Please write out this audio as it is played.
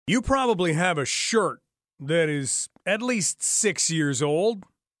You probably have a shirt that is at least 6 years old,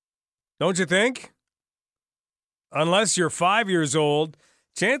 don't you think? Unless you're 5 years old,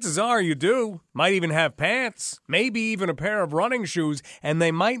 chances are you do. Might even have pants, maybe even a pair of running shoes, and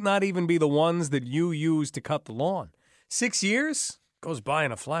they might not even be the ones that you use to cut the lawn. 6 years goes by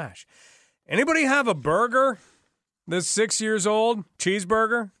in a flash. Anybody have a burger that's 6 years old?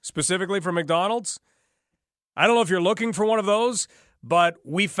 Cheeseburger, specifically from McDonald's? I don't know if you're looking for one of those, but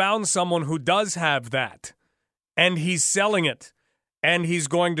we found someone who does have that, and he's selling it, and he's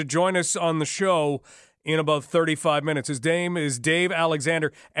going to join us on the show in about 35 minutes. His name is Dave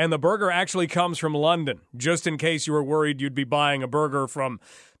Alexander, and the burger actually comes from London, just in case you were worried you'd be buying a burger from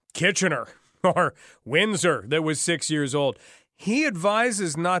Kitchener or Windsor that was 6 years old. He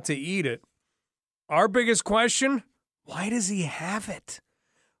advises not to eat it. Our biggest question, why does he have it?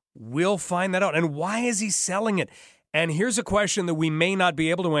 We'll find that out. And why is he selling it? And here's a question that we may not be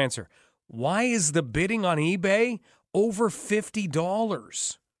able to answer. Why is the bidding on eBay over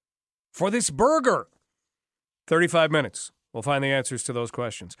 $50 for this burger? 35 minutes. We'll find the answers to those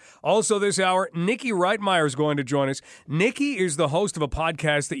questions. Also this hour, Nikki Reitmeyer is going to join us. Nikki is the host of a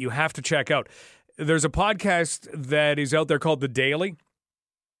podcast that you have to check out. There's a podcast that is out there called The Daily,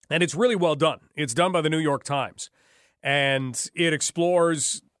 and it's really well done. It's done by the New York Times, and it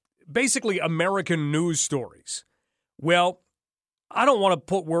explores basically American news stories. Well, I don't want to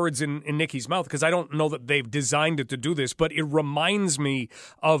put words in Nikki's mouth because I don't know that they've designed it to do this, but it reminds me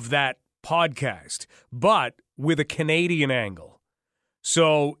of that podcast, but with a Canadian angle.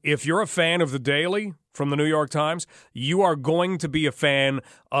 So if you're a fan of The Daily from the New York Times, you are going to be a fan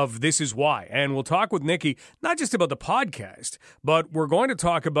of This Is Why. And we'll talk with Nikki, not just about the podcast, but we're going to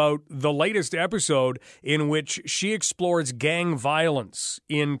talk about the latest episode in which she explores gang violence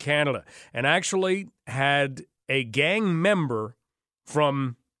in Canada and actually had a gang member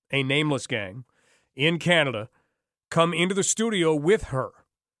from a nameless gang in Canada come into the studio with her.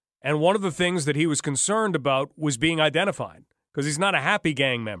 And one of the things that he was concerned about was being identified because he's not a happy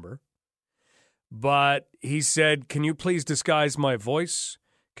gang member. But he said, can you please disguise my voice?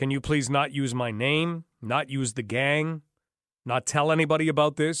 Can you please not use my name, not use the gang, not tell anybody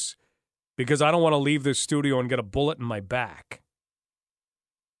about this? Because I don't want to leave this studio and get a bullet in my back.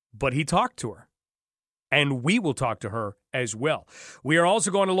 But he talked to her. And we will talk to her as well. We are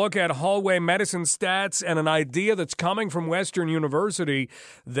also going to look at hallway medicine stats and an idea that's coming from Western University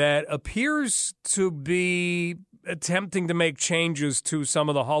that appears to be attempting to make changes to some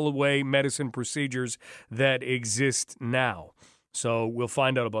of the hallway medicine procedures that exist now. So we'll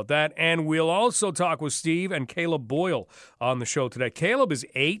find out about that. And we'll also talk with Steve and Caleb Boyle on the show today. Caleb is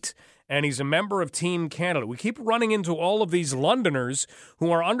 8. And he's a member of Team Canada. We keep running into all of these Londoners who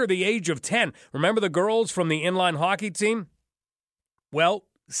are under the age of 10. Remember the girls from the inline hockey team? Well,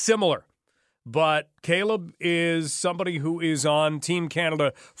 similar. But Caleb is somebody who is on Team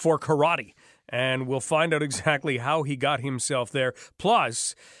Canada for karate. And we'll find out exactly how he got himself there.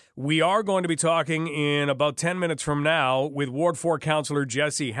 Plus, we are going to be talking in about 10 minutes from now with Ward 4 Councillor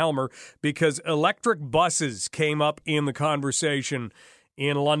Jesse Helmer because electric buses came up in the conversation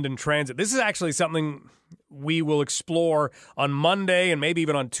in London Transit. This is actually something we will explore on Monday and maybe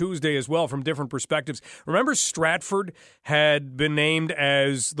even on Tuesday as well from different perspectives. Remember Stratford had been named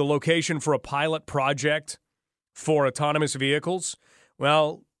as the location for a pilot project for autonomous vehicles?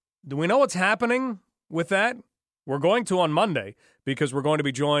 Well, do we know what's happening with that? We're going to on Monday because we're going to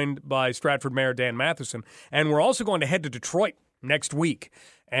be joined by Stratford Mayor Dan Matheson, and we're also going to head to Detroit next week,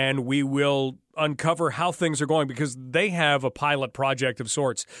 and we will uncover how things are going because they have a pilot project of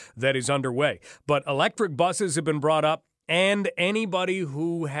sorts that is underway. But electric buses have been brought up, and anybody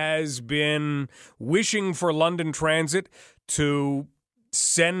who has been wishing for London Transit to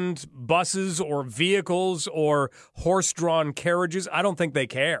send buses or vehicles or horse-drawn carriages, I don't think they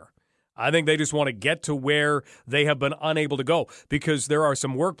care. I think they just want to get to where they have been unable to go because there are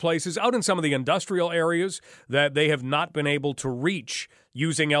some workplaces out in some of the industrial areas that they have not been able to reach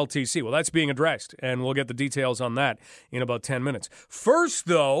using LTC. Well, that's being addressed, and we'll get the details on that in about 10 minutes. First,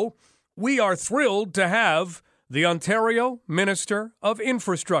 though, we are thrilled to have the Ontario Minister of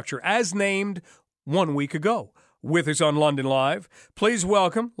Infrastructure, as named 1 week ago, with us on London Live. Please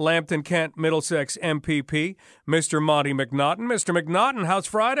welcome Lambton Kent Middlesex MPP, Mr. Monty McNaughton. Mr. McNaughton, how's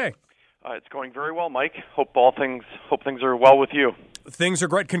Friday? It's going very well, Mike. Hope things are well with you. Things are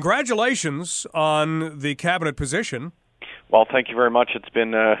great. Congratulations on the cabinet position. Well, thank you very much. It's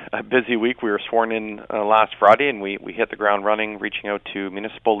been a busy week. We were sworn in last Friday, and we hit the ground running, reaching out to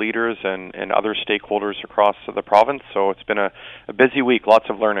municipal leaders and other stakeholders across the province. So it's been a busy week, lots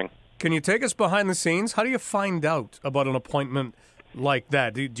of learning. Can you take us behind the scenes? How do you find out about an appointment like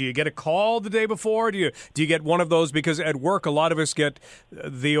that? Do you get a call the day before? Do you get one of those? Because at work, a lot of us get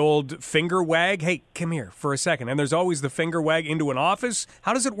the old finger wag. Hey, come here for a second. And there's always the finger wag into an office.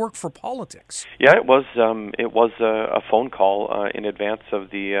 How does it work for politics? Yeah, it was a phone call in advance of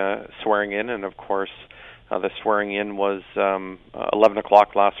the swearing in, and of course, the swearing in was 11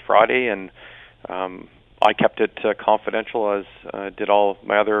 o'clock last Friday, and I kept it confidential, as did all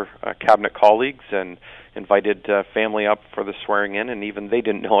my other cabinet colleagues, and invited family up for the swearing in, and even they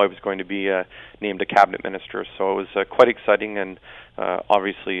didn't know I was going to be named a cabinet minister. So it was quite exciting, and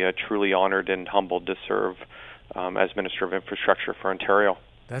obviously truly honored and humbled to serve as Minister of Infrastructure for Ontario.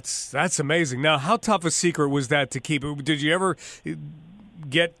 That's amazing. Now, how tough a secret was that to keep? Did you ever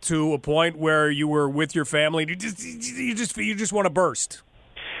get to a point where you were with your family and you just want to burst?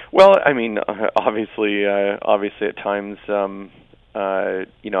 Well, I mean, obviously at times, I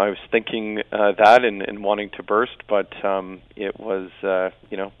was thinking that and wanting to burst, but it was,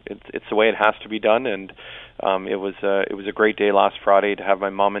 it's the way it has to be done, and it was a great day last Friday to have my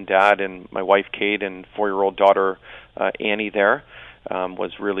mom and dad and my wife Kate and 4-year-old daughter Annie there.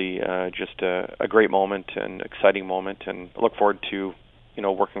 Was really just a great moment and exciting moment, and I look forward to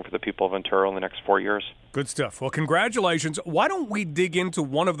working for the people of Ontario in the next 4 years. Good stuff. Well, congratulations. Why don't we dig into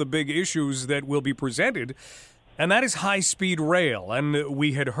one of the big issues that will be presented, and that is high-speed rail. And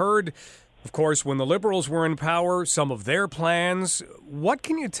we had heard, of course, when the Liberals were in power, some of their plans. What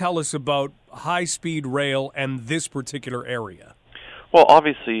can you tell us about high-speed rail and this particular area? Well,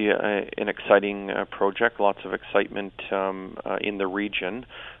 obviously, an exciting project, lots of excitement in the region.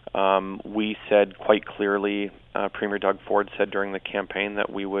 We said quite clearly, Premier Doug Ford said during the campaign that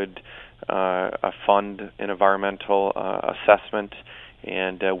we would fund an environmental assessment,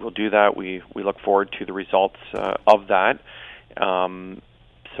 and we'll do that. We look forward to the results of that.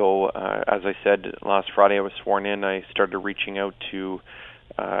 So, as I said, last Friday I was sworn in. I started reaching out to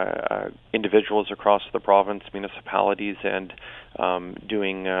individuals across the province, municipalities, and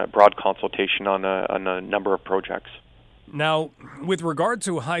doing broad consultation on a number of projects. Now, with regard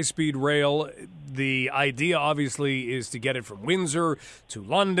to high-speed rail, the idea obviously is to get it from Windsor to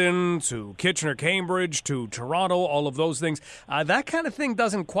London to Kitchener-Cambridge to Toronto, all of those things. That kind of thing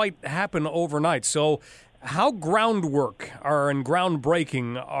doesn't quite happen overnight. So how groundwork and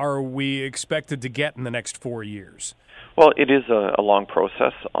groundbreaking are we expected to get in the next 4 years? Well, it is a long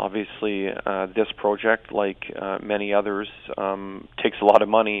process. Obviously, this project, like many others, takes a lot of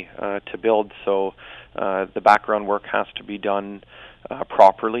money to build, so the background work has to be done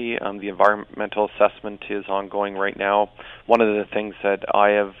properly. The environmental assessment is ongoing right now. One of the things that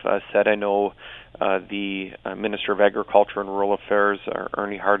I have said, I know the Minister of Agriculture and Rural Affairs,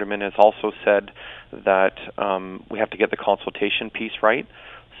 Ernie Hardeman, has also said that we have to get the consultation piece right.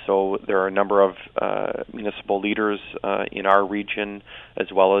 So there are a number of municipal leaders in our region, as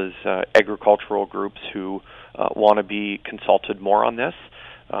well as agricultural groups who want to be consulted more on this.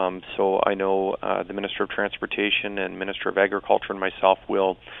 So I know the Minister of Transportation and Minister of Agriculture and myself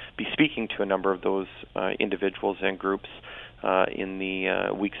will be speaking to a number of those individuals and groups in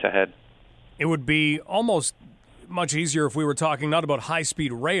the weeks ahead. It would be almost much easier if we were talking not about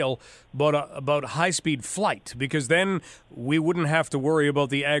high-speed rail, but about high-speed flight, because then we wouldn't have to worry about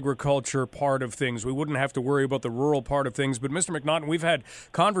the agriculture part of things. We wouldn't have to worry about the rural part of things. But, Mr. McNaughton, we've had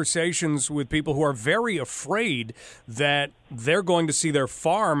conversations with people who are very afraid that they're going to see their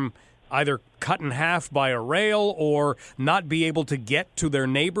farm either cut in half by a rail or not be able to get to their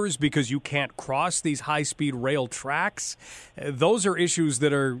neighbors because you can't cross these high-speed rail tracks. Those are issues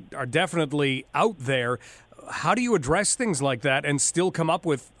that are definitely out there. How do you address things like that and still come up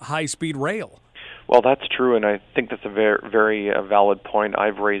with high-speed rail? Well, that's true, and I think that's a very, very valid point.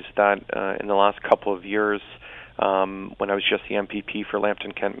 I've raised that in the last couple of years when I was just the MPP for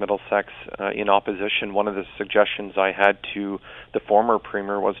Lambton Kent Middlesex in opposition. One of the suggestions I had to the former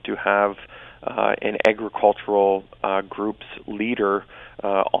Premier was to have an agricultural group's leader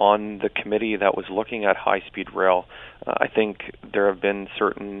on the committee that was looking at high-speed rail. I think there have been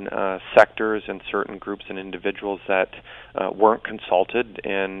certain sectors and certain groups and individuals that weren't consulted,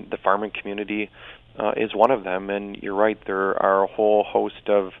 and the farming community is one of them. And you're right, there are a whole host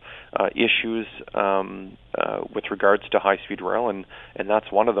of issues with regards to high-speed rail, and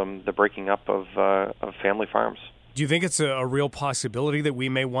that's one of them, the breaking up of family farms. Do you think it's a real possibility that we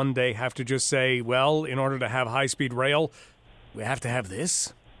may one day have to just say, well, in order to have high-speed rail, we have to have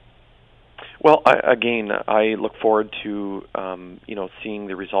this? Well, I look forward to seeing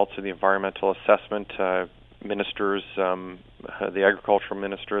the results of the environmental assessment. ministers, the agricultural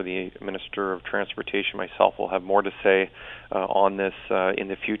minister, the minister of transportation, myself will have more to say on this in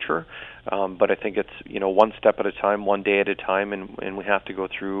the future. But I think it's one step at a time, one day at a time, and we have to go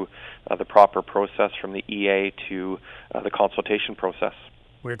through the proper process from the EA to the consultation process.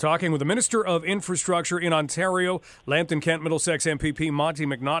 We're talking with the Minister of Infrastructure in Ontario, Lambton Kent Middlesex MPP Monte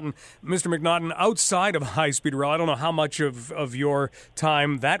McNaughton. Mr. McNaughton, outside of high-speed rail, I don't know how much of your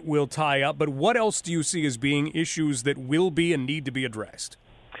time that will tie up, but what else do you see as being issues that will be and need to be addressed?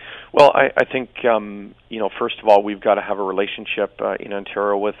 Well, I think, first of all, we've got to have a relationship in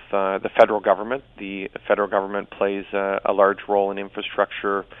Ontario with the federal government. The federal government plays a large role in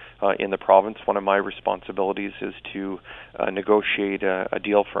infrastructure in the province. One of my responsibilities is to negotiate a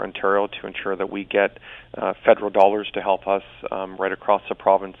deal for Ontario to ensure that we get federal dollars to help us right across the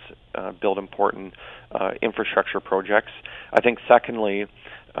province build important infrastructure projects. I think, secondly,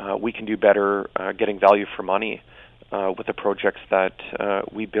 we can do better getting value for money with the projects that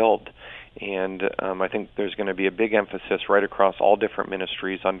we build. And I think there's going to be a big emphasis right across all different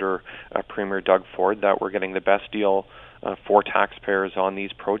ministries under Premier Doug Ford that we're getting the best deal for taxpayers on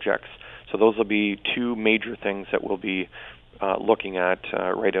these projects. So those will be two major things that we'll be looking at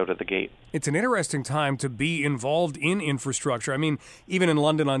right out of the gate. It's an interesting time to be involved in infrastructure. I mean, even in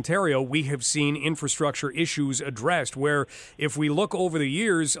London, Ontario, we have seen infrastructure issues addressed where if we look over the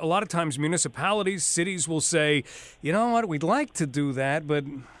years, a lot of times municipalities, cities will say, you know what, we'd like to do that, but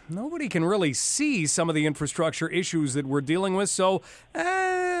nobody can really see some of the infrastructure issues that we're dealing with, so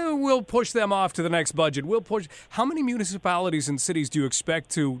we'll push them off to the next budget. How many municipalities and cities do you expect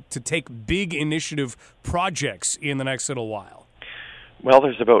to take big initiative projects in the next little while? Well,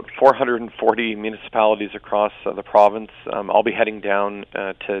 there's about 440 municipalities across the province. I'll be heading down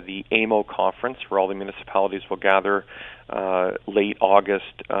to the AMO conference where all the municipalities will gather late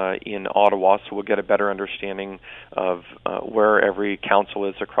August in Ottawa, so we'll get a better understanding of where every council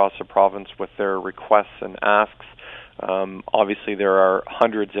is across the province with their requests and asks. Obviously, there are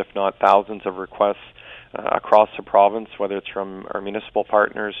hundreds, if not thousands, of requests across the province, whether it's from our municipal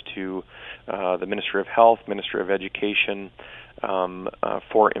partners to the Ministry of Health, Ministry of Education,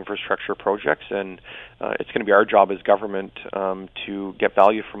 for infrastructure projects. And it's going to be our job as government to get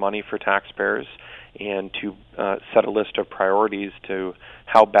value for money for taxpayers and to set a list of priorities to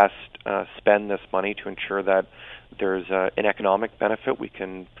how best spend this money to ensure that there's an economic benefit. We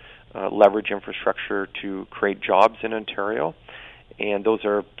can leverage infrastructure to create jobs in Ontario. And those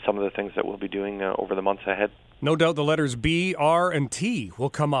are some of the things that we'll be doing over the months ahead. No doubt the letters B, R, and T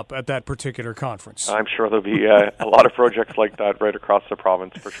will come up at that particular conference. I'm sure there'll be a lot of projects like that right across the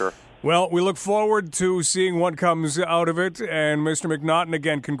province, for sure. Well, we look forward to seeing what comes out of it. And Mr. McNaughton,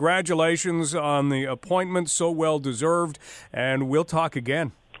 again, congratulations on the appointment, so well deserved. And we'll talk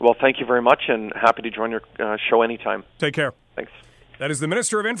again. Well, thank you very much, and happy to join your show anytime. Take care. Thanks. That is the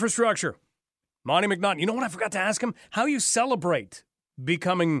Minister of Infrastructure, Monte McNaughton. You know what I forgot to ask him? How you celebrate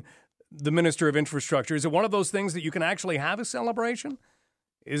becoming the Minister of Infrastructure. Is it one of those things that you can actually have a celebration?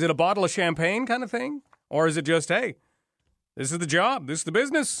 Is it a bottle of champagne kind of thing? Or is it just, hey, this is the job, this is the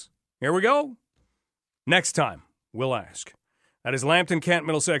business, here we go? Next time, we'll ask. That is Lambton Kent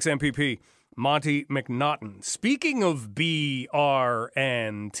Middlesex MPP Monte McNaughton. Speaking of B, R,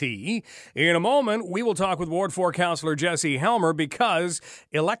 and T, in a moment, we will talk with Ward 4 Councillor Jesse Helmer because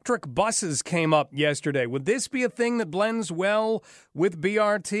electric buses came up yesterday. Would this be a thing that blends well with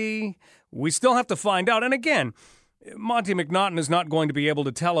BRT? We still have to find out. And again, Monte McNaughton is not going to be able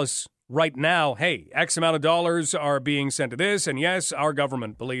to tell us right now, hey, X amount of dollars are being sent to this, and yes, our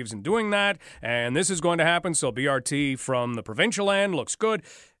government believes in doing that, and this is going to happen, so BRT from the provincial end looks good.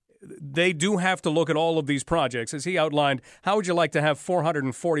 They do have to look at all of these projects. As he outlined, how would you like to have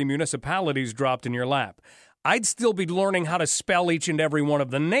 440 municipalities dropped in your lap? I'd still be learning how to spell each and every one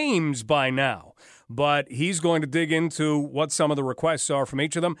of the names by now. But he's going to dig into what some of the requests are from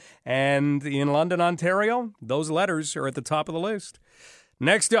each of them. And in London, Ontario, those letters are at the top of the list.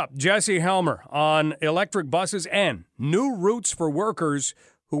 Next up, Jesse Helmer on electric buses and new routes for workers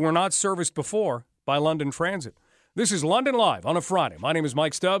who were not serviced before by London Transit. This is London Live on a Friday. My name is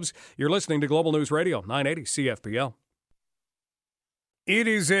Mike Stubbs. You're listening to Global News Radio, 980 CFPL. It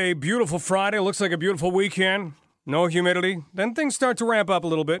is a beautiful Friday. Looks like a beautiful weekend. No humidity. Then things start to ramp up a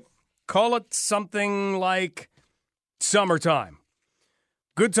little bit. Call it something like summertime.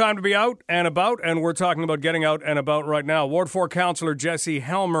 Good time to be out and about, and we're talking about getting out and about right now. Ward 4 Councillor Jesse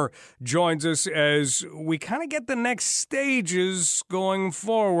Helmer joins us as we kind of get the next stages going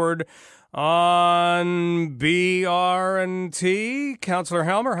forward on B, R, and T. Councillor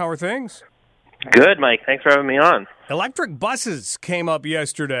Helmer, how are things? Good, Mike. Thanks for having me on. Electric buses came up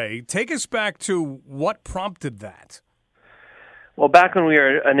yesterday. Take us back to what prompted that. Well, back when we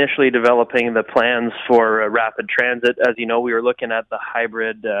were initially developing the plans for rapid transit, as you know, we were looking at the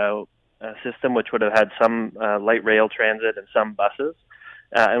hybrid system, which would have had some light rail transit and some buses.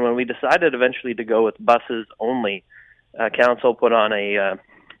 And when we decided eventually to go with buses only, council put on a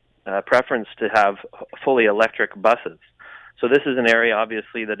preference to have fully electric buses. So this is an area,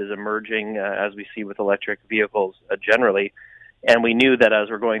 obviously, that is emerging as we see with electric vehicles generally. And we knew that as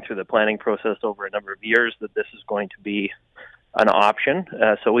we're going through the planning process over a number of years, that this is going to be an option.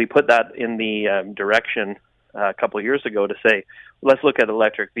 So we put that in the direction a couple of years ago to say, let's look at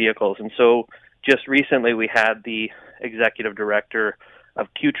electric vehicles. And so just recently we had the executive director of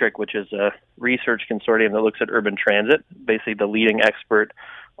QTRIC, which is a research consortium that looks at urban transit, basically the leading expert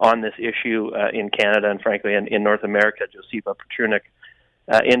on this issue in Canada and frankly in North America, Josipa Petrunik,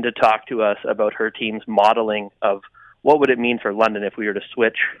 in to talk to us about her team's modeling of what would it mean for London if we were to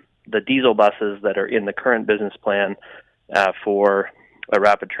switch the diesel buses that are in the current business plan for a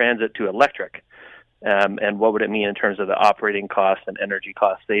rapid transit to electric, and what would it mean in terms of the operating costs and energy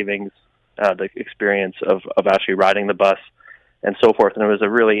cost savings, the experience of actually riding the bus, and so forth. And it was a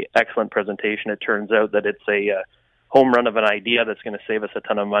really excellent presentation. It turns out that it's a home run of an idea that's going to save us a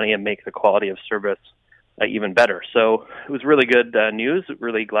ton of money and make the quality of service even better. So it was really good news.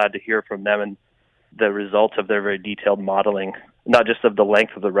 Really glad to hear from them and the results of their very detailed modeling, not just of the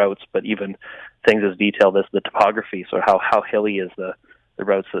length of the routes, but even things as detailed as the topography, so how hilly is the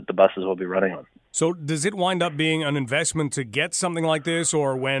routes that the buses will be running on. So does it wind up being an investment to get something like this,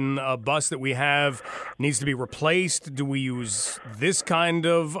 or when a bus that we have needs to be replaced, do we use this kind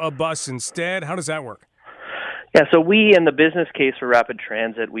of a bus instead? How does that work? Yeah, so we, in the business case for rapid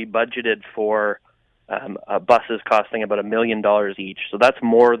transit, we budgeted for buses costing about $1 million each. So that's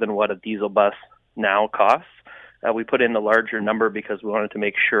more than what a diesel bus now costs. We put in the larger number because we wanted to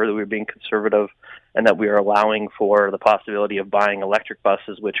make sure that we were being conservative and that we are allowing for the possibility of buying electric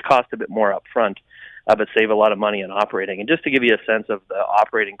buses, which cost a bit more up front, but save a lot of money in operating. And just to give you a sense of the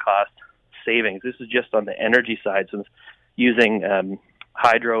operating cost savings, this is just on the energy side, since using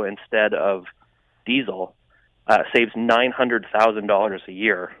hydro instead of diesel saves $900,000 a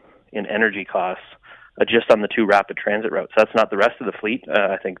year in energy costs just on the two rapid transit routes. That's not the rest of the fleet.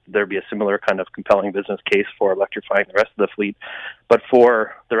 I think there'd be a similar kind of compelling business case for electrifying the rest of the fleet. But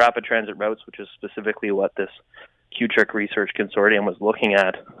for the rapid transit routes, which is specifically what this QTRIC Research Consortium was looking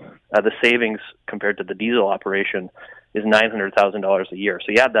at, the savings compared to the diesel operation is $900,000 a year.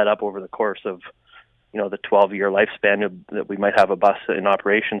 So you add that up over the course of the 12-year lifespan that we might have a bus in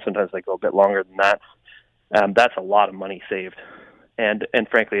operation. Sometimes they go a bit longer than that. That's a lot of money saved. And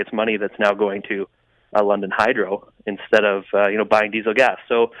frankly, it's money that's now going to London Hydro instead of buying diesel gas.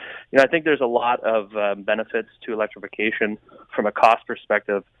 So I think there's a lot of benefits to electrification. From a cost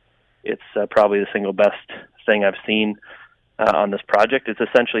perspective, it's probably the single best thing I've seen on this project. It's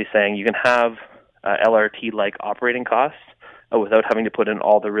essentially saying you can have LRT-like operating costs without having to put in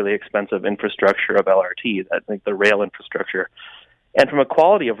all the really expensive infrastructure of LRT, I think the rail infrastructure. And from a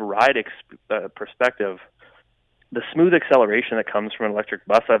quality of ride perspective, the smooth acceleration that comes from an electric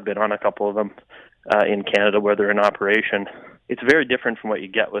bus, I've been on a couple of them in Canada where they're in operation, it's very different from what you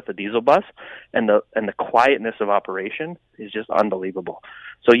get with a diesel bus, and the quietness of operation is just unbelievable.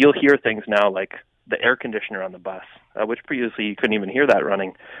 So you'll hear things now like the air conditioner on the bus, which previously you couldn't even hear that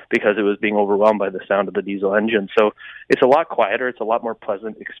running because it was being overwhelmed by the sound of the diesel engine. So it's a lot quieter. It's a lot more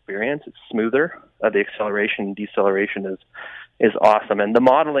pleasant experience. It's smoother. The acceleration and deceleration is awesome. And the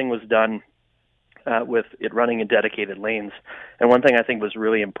modeling was done with it running in dedicated lanes. And one thing I think was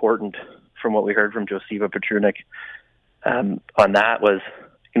really important from what we heard from Josipa Petrunik on that was,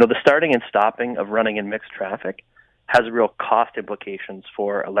 the starting and stopping of running in mixed traffic has real cost implications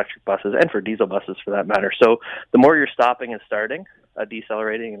for electric buses and for diesel buses for that matter. So the more you're stopping and starting,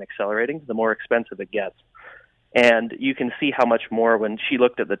 decelerating and accelerating, the more expensive it gets. And you can see how much more when she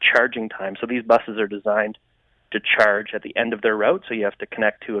looked at the charging time. So these buses are designed to charge at the end of their route, so you have to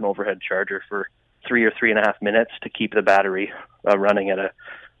connect to an overhead charger for 3 or 3.5 minutes to keep the battery running at a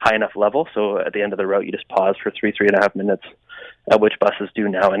high enough level. So at the end of the route, you just pause for 3.5 minutes, which buses do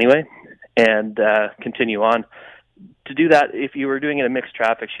now anyway, and continue on. To do that, if you were doing it in mixed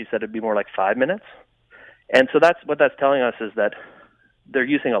traffic, she said it'd be more like 5 minutes. And so that's what that's telling us, is that they're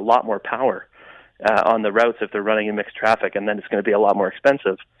using a lot more power on the routes if they're running in mixed traffic, and then it's going to be a lot more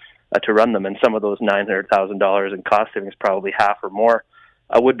expensive to run them. And some of those $900,000 in cost savings, probably half or more,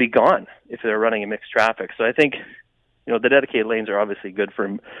 would be gone if they're running in mixed traffic. So I think, the dedicated lanes are obviously good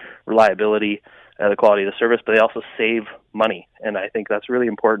for reliability. the quality of the service, but they also save money. And I think that's really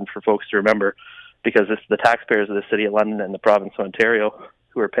important for folks to remember, because it's the taxpayers of the City of London and the province of Ontario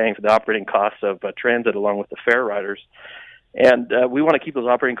who are paying for the operating costs of transit along with the fare riders. And we want to keep those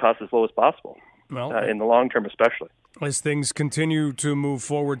operating costs as low as possible, in the long term especially. As things continue to move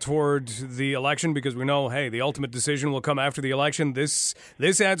forward toward the election, because we know, hey, the ultimate decision will come after the election, this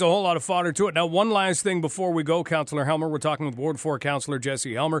adds a whole lot of fodder to it. Now, one last thing before we go, Councillor Helmer, we're talking with Ward 4 Councillor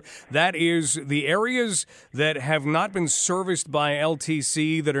Jesse Helmer. That is the areas that have not been serviced by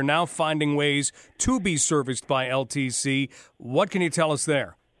LTC that are now finding ways to be serviced by LTC. What can you tell us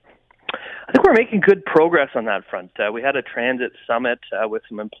there? I think we're making good progress on that front. We had a transit summit with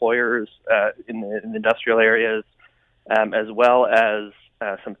some employers in the industrial areas, as well as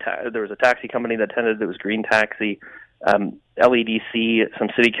there was a taxi company that attended that was Green Taxi, LEDC, some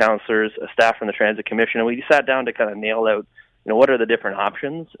city councillors, staff from the Transit Commission, and we sat down to kind of nail out, what are the different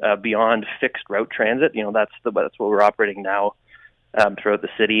options beyond fixed route transit. That's what we're operating now throughout the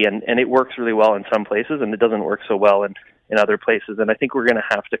city, and it works really well in some places, and it doesn't work so well in other places. And I think we're going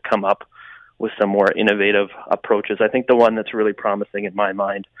to have to come up with some more innovative approaches. I think the one that's really promising in my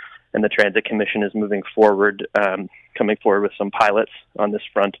mind, and the Transit Commission is moving forward, coming forward with some pilots on this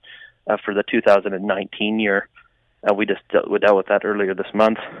front for the 2019 year. We dealt with that earlier this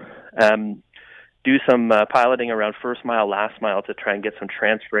month. Do some piloting around first mile, last mile to try and get some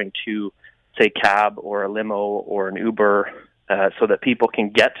transferring to, say, cab or a limo or an Uber, so that people can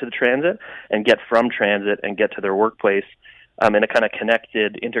get to the transit and get from transit and get to their workplace in a kind of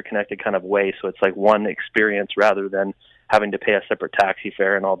interconnected kind of way. So it's like one experience rather than having to pay a separate taxi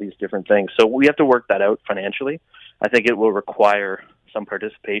fare and all these different things. So we have to work that out financially. I think it will require some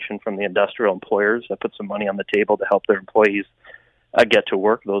participation from the industrial employers that put some money on the table to help their employees get to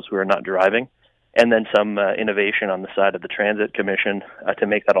work, those who are not driving, and then some innovation on the side of the Transit Commission to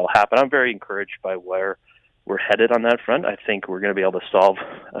make that all happen. I'm very encouraged by where we're headed on that front. I think we're going to be able to solve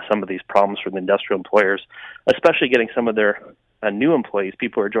some of these problems for the industrial employers, especially getting some of their new employees,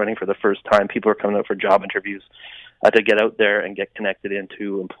 people who are joining for the first time, people who are coming out for job interviews, to get out there and get connected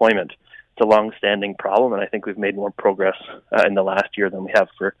into employment. It's a long-standing problem, and I think we've made more progress in the last year than we have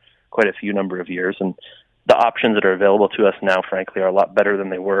for quite a few number of years. And the options that are available to us now, frankly, are a lot better than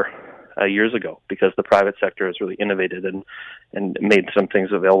they were years ago, because the private sector has really innovated and made some things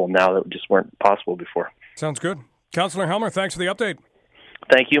available now that just weren't possible before. Sounds good. Councillor Helmer, thanks for the update.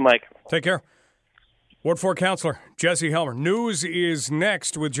 Thank you, Mike. Take care. Ward 4 Councillor Jesse Helmer. News is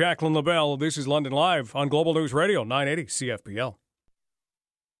next with Jacqueline LaBelle. This is London Live on Global News Radio, 980 CFPL.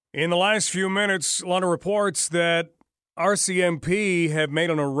 In the last few minutes, London reports that RCMP have made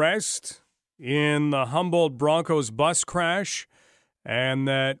an arrest in the Humboldt Broncos bus crash, and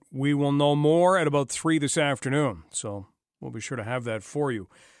that we will know more at about 3 this afternoon. So we'll be sure to have that for you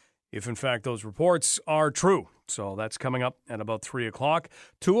if, in fact, those reports are true. So that's coming up at about 3 o'clock.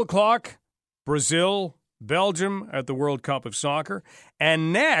 2 o'clock, Brazil, Belgium at the World Cup of Soccer.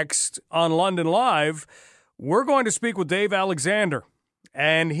 And next on London Live, we're going to speak with Dave Alexander.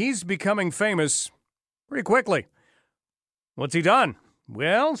 And he's becoming famous pretty quickly. What's he done?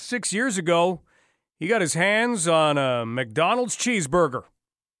 Well, 6 years ago, he got his hands on a McDonald's cheeseburger.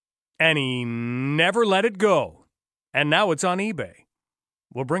 And he never let it go. And now it's on eBay.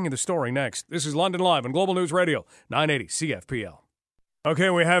 We'll bring you the story next. This is London Live on Global News Radio, 980 CFPL. Okay,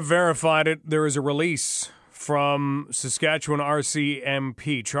 we have verified it. There is a release from Saskatchewan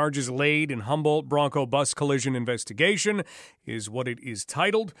RCMP. Charges laid in Humboldt Bronco bus collision investigation is what it is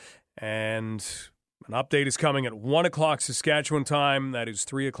titled. And an update is coming at 1 o'clock Saskatchewan time. That is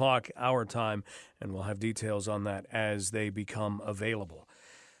 3 o'clock our time. And we'll have details on that as they become available.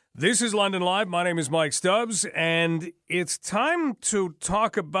 This is London Live. My name is Mike Stubbs, and it's time to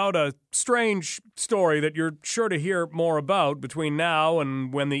talk about a strange story that you're sure to hear more about between now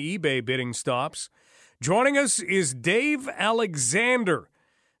and when the eBay bidding stops. Joining us is Dave Alexander.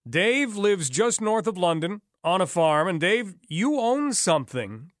 Dave lives just north of London on a farm, and Dave, you own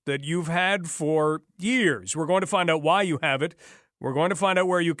something that you've had for years. We're going to find out why you have it. We're going to find out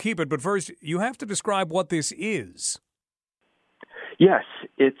where you keep it, but first, you have to describe what this is. Yes,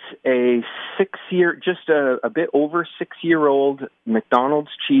 it's a just a bit over 6-year-old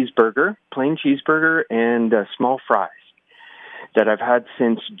McDonald's cheeseburger, plain cheeseburger, and small fries that I've had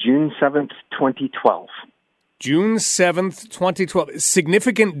since June 7th, 2012. June 7th, 2012.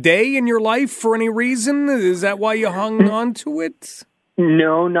 Significant day in your life for any reason? Is that why you hung on to it?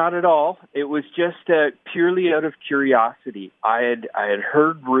 No, not at all. It was just purely out of curiosity. I had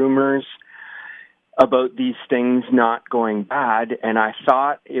heard rumors about these things not going bad, and I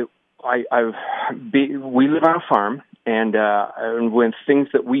thought we live on a farm, and when things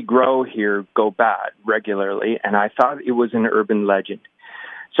that we grow here go bad regularly, and I thought it was an urban legend.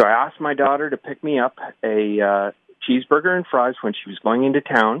 So I asked my daughter to pick me up a cheeseburger and fries when she was going into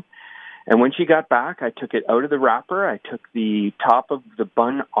town. And when she got back, I took it out of the wrapper. I took the top of the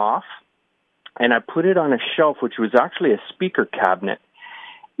bun off, and I put it on a shelf, which was actually a speaker cabinet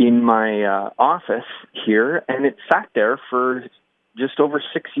in my office here. And it sat there for just over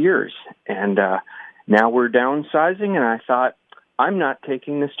 6 years. And now we're downsizing, and I thought, I'm not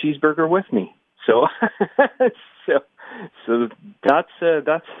taking this cheeseburger with me. So so that's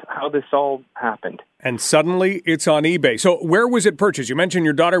how this all happened. And suddenly it's on eBay. So where was it purchased? You mentioned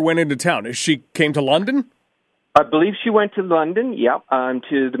your daughter went into town. She came to London? I believe she went to London,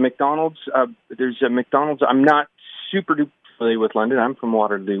 to the McDonald's. There's a McDonald's. I'm not super duper familiar with London. I'm from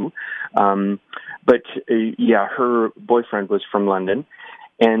Waterloo. But her boyfriend was from London.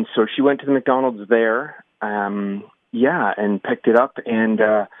 And so she went to the McDonald's there, and picked it up. And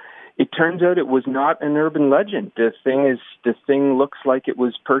it turns out it was not an urban legend. The thing looks like it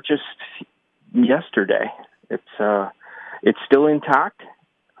was purchased yesterday. It's still intact,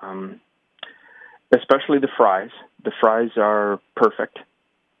 especially the fries. The fries are perfect.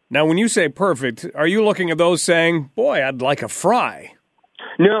 Now, when you say perfect, are you looking at those saying, boy, I'd like a fry?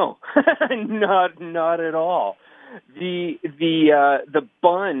 No, not at all. The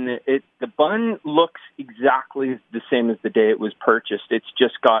bun looks exactly the same as the day it was purchased. It's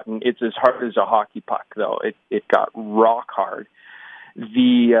as hard as a hockey puck, though. It got rock hard.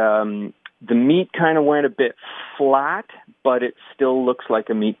 The meat kind of went a bit flat, but it still looks like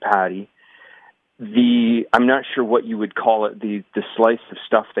a meat patty. I'm not sure what you would call it, the slice of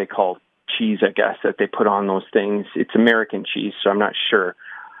stuff they call cheese, I guess, that they put on those things. It's American cheese, so I'm not sure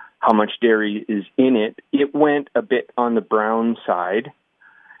how much dairy is in it. It went a bit on the brown side.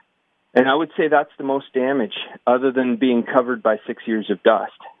 And I would say that's the most damage, other than being covered by 6 years of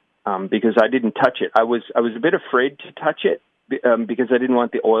dust, because I didn't touch it. I was a bit afraid to touch it because I didn't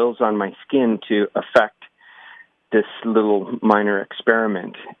want the oils on my skin to affect this little minor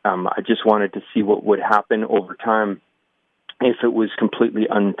experiment. I just wanted to see what would happen over time if it was completely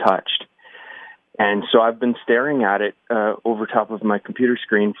untouched. And so I've been staring at it over top of my computer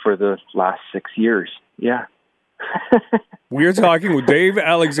screen for the last 6 years. Yeah. We're talking with Dave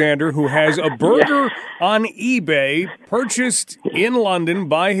Alexander, who has a burger on eBay purchased in London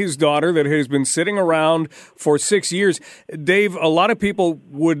by his daughter that has been sitting around for 6 years. Dave, a lot of people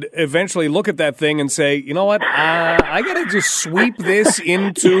would eventually look at that thing and say, you know what, I got to just sweep this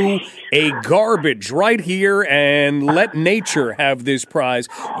into a garbage right here and let nature have this prize.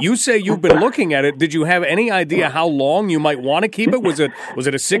 You say you've been looking at it. Did you have any idea how long you might want to keep it? Was it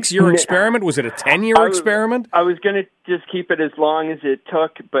a 6 year experiment? Was it a 10-year experiment? I was going to just keep it as long as it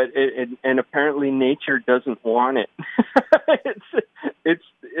took, but and apparently nature doesn't want it. It's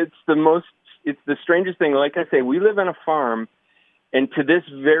the strangest thing. Like I say, we live on a farm, and to this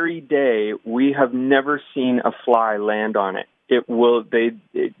very day, we have never seen a fly land on it.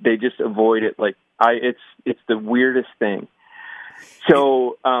 They just avoid it. It's the weirdest thing.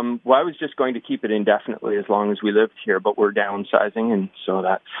 So, I was just going to keep it indefinitely as long as we lived here, but we're downsizing, and so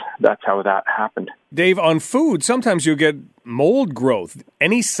that's how that happened. Dave, on food, sometimes you get mold growth.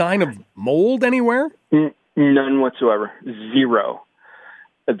 Any sign of mold anywhere? None whatsoever. Zero.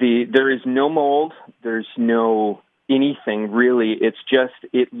 There is no mold. There's no anything really. It's just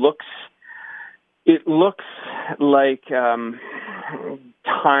it looks like time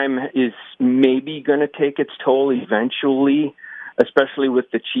is maybe going to take its toll eventually, especially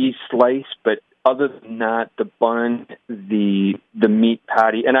with the cheese slice, but other than that, the bun, the meat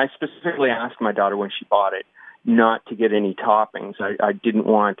patty, and I specifically asked my daughter when she bought it not to get any toppings. I didn't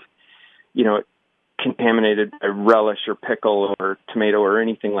want, contaminated by relish or pickle or tomato or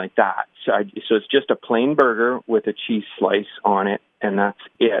anything like that. So it's just a plain burger with a cheese slice on it, and that's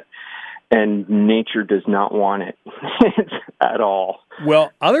it. And nature does not want it at all.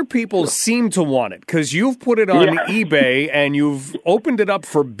 Well, other people seem to want it because you've put it on eBay and you've opened it up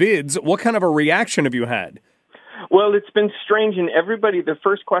for bids. What kind of a reaction have you had? Well, it's been strange. And the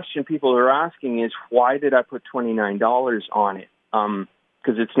first question people are asking is, why did I put $29 on it?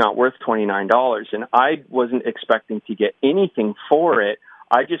 Because it's not worth $29. And I wasn't expecting to get anything for it.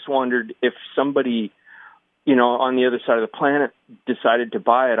 I just wondered if somebody, on the other side of the planet decided to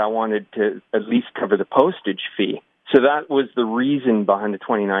buy it, I wanted to at least cover the postage fee. So that was the reason behind the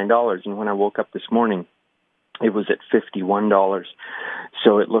 $29. And when I woke up this morning, it was at $51.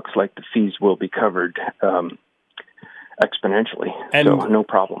 So it looks like the fees will be covered exponentially. And so no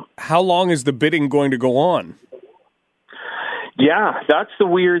problem. How long is the bidding going to go on? Yeah, that's the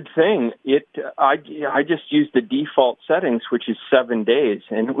weird thing. I just used the default settings, which is 7 days,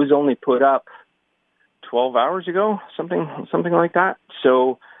 and it was only put up 12 hours ago, something like that.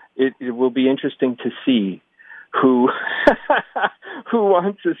 So it will be interesting to see who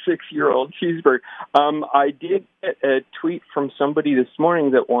wants a 6-year-old cheeseburger. I did get a tweet from somebody this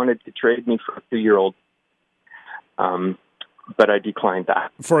morning that wanted to trade me for a 2-year-old. But I declined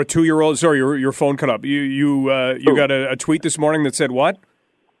that. For a 2-year-old? Sorry, your phone cut up. You got a tweet this morning that said what?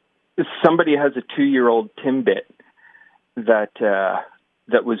 Somebody has a 2-year-old Timbit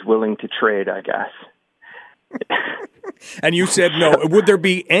that was willing to trade, I guess. And you said no. Would there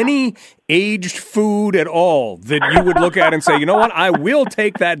be any aged food at all that you would look at and say, you know what, I will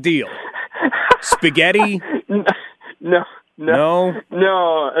take that deal? Spaghetti? No,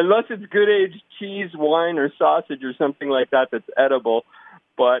 unless it's good aged cheese, wine, or sausage or something like that that's edible.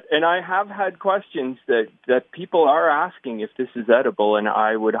 And I have had questions that people are asking if this is edible, and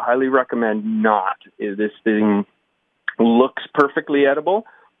I would highly recommend not. This thing looks perfectly edible,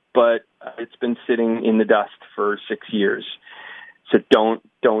 but it's been sitting in the dust for 6 years. So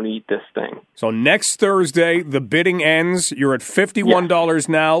don't eat this thing. So next Thursday, the bidding ends. You're at $51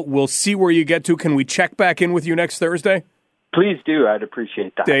 now. We'll see where you get to. Can we check back in with you next Thursday? Please do. I'd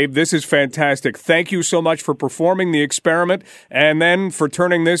appreciate that. Dave, this is fantastic. Thank you so much for performing the experiment and then for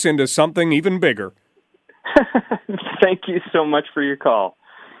turning this into something even bigger. Thank you so much for your call.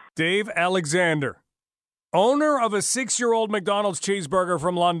 Dave Alexander, owner of a 6-year-old McDonald's cheeseburger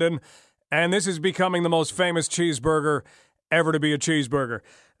from London, and this is becoming the most famous cheeseburger ever to be a cheeseburger.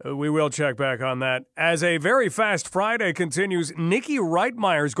 We will check back on that. As a very fast Friday continues, Nikki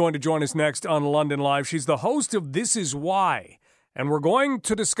Reitmeyer is going to join us next on London Live. She's the host of This Is Why, and we're going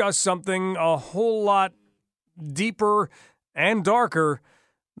to discuss something a whole lot deeper and darker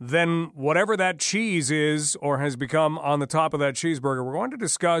than whatever that cheese is or has become on the top of that cheeseburger. We're going to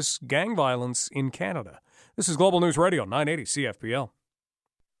discuss gang violence in Canada. This is Global News Radio, 980 CFPL.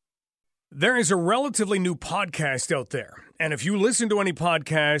 There is a relatively new podcast out there. And if you listen to any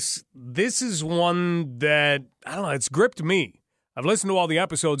podcasts, this is one that, I don't know, it's gripped me. I've listened to all the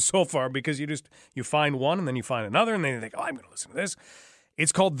episodes so far because you find one and then you find another and then you think, oh, I'm going to listen to this.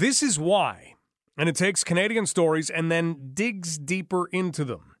 It's called This Is Why. And it takes Canadian stories and then digs deeper into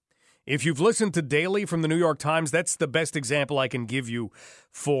them. If you've listened to Daily from the New York Times, that's the best example I can give you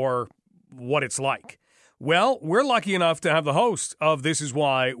for what it's like. Well, we're lucky enough to have the host of This Is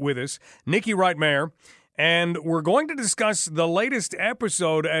Why with us, Nikki Reitmeyer, and we're going to discuss the latest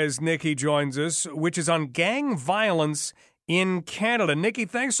episode as Nikki joins us, which is on gang violence in Canada. Nikki,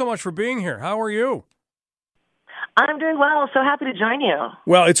 thanks so much for being here. How are you? I'm doing well. So happy to join you.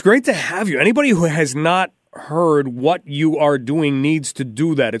 Well, it's great to have you. Anybody who has not heard what you are doing needs to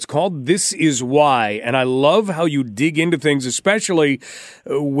do that. It's called This Is Why, and I love how you dig into things, especially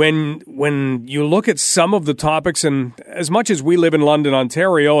when you look at some of the topics, and as much as we live in London,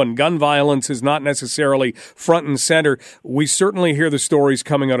 Ontario, and gun violence is not necessarily front and center, we certainly hear the stories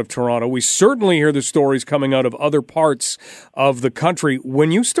coming out of Toronto. We certainly hear the stories coming out of other parts of the country.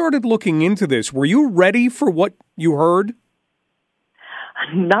 When you started looking into this, were you ready for what you heard?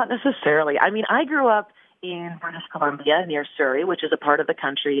 Not necessarily. I mean, I grew up in British Columbia near Surrey, which is a part of the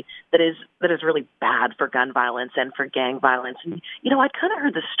country that is really bad for gun violence and for gang violence. And, I'd kind of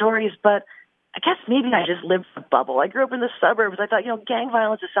heard the stories, but I guess maybe I just lived in a bubble. I grew up in the suburbs. I thought, gang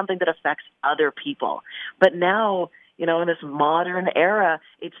violence is something that affects other people. But now, in this modern era,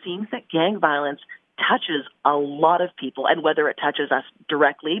 it seems that gang violence touches a lot of people, and whether it touches us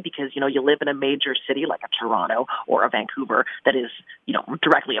directly because, you live in a major city like a Toronto or a Vancouver that is,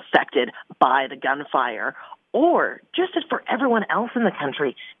 directly affected by the gunfire, or just as for everyone else in the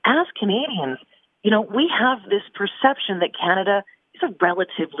country, as Canadians, we have this perception that Canada is a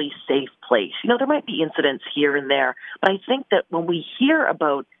relatively safe place. There might be incidents here and there, but I think that when we hear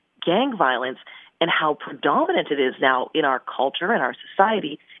about gang violence and how predominant it is now in our culture and our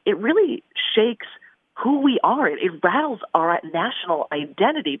society, it really shakes who we are. It rattles our national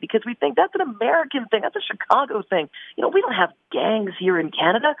identity because we think that's an American thing. That's a Chicago thing. We don't have gangs here in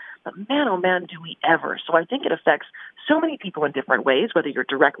Canada, but man, oh man, do we ever. So I think it affects so many people in different ways, whether you're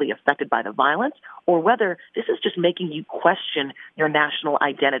directly affected by the violence or whether this is just making you question your national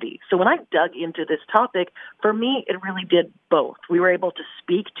identity. So when I dug into this topic, for me, it really did both. We were able to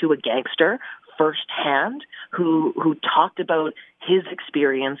speak to a gangster firsthand who talked about his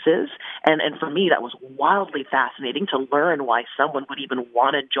experiences. And for me, that was wildly fascinating to learn why someone would even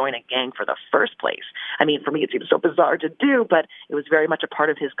want to join a gang for the first place. I mean, for me, it seems so bizarre to do, but it was very much a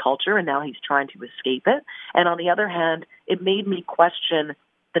part of his culture, and now he's trying to escape it. And on the other hand, it made me question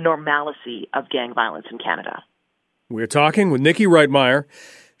the normalcy of gang violence in Canada. We're talking with Nikki Reitmeyer.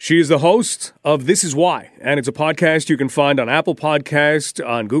 She is the host of This Is Why, and it's a podcast you can find on Apple Podcast,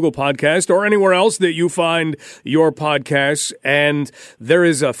 on Google Podcast, or anywhere else that you find your podcasts. And there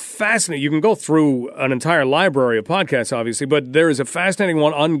is a fascinating, you can go through an entire library of podcasts, obviously, but there is a fascinating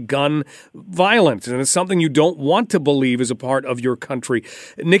one on gun violence, and it's something you don't want to believe is a part of your country.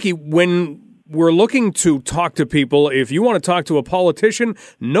 Nikki, when we're looking to talk to people, if you want to talk to a politician,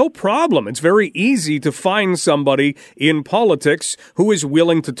 no problem. It's very easy to find somebody in politics who is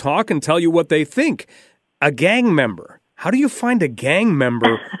willing to talk and tell you what they think. A gang member. How do you find a gang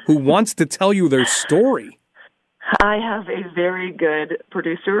member who wants to tell you their story? I have a very good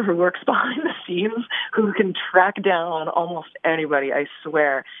producer who works behind the scenes who can track down almost anybody, I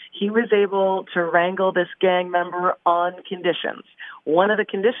swear. He was able to wrangle this gang member on conditions. One of the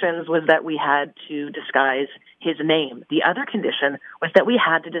conditions was that we had to disguise his name. The other condition was that we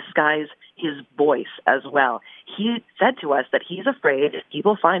had to disguise his voice as well. He said to us that he's afraid if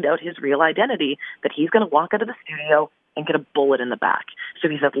people find out his real identity, that he's going to walk out of the studio and get a bullet in the back. So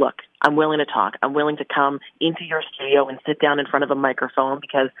he said, look, I'm willing to talk. I'm willing to come into your studio and sit down in front of a microphone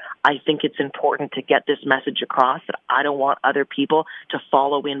because I think it's important to get this message across that I don't want other people to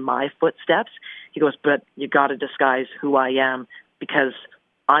follow in my footsteps. He goes, but you got to disguise who I am because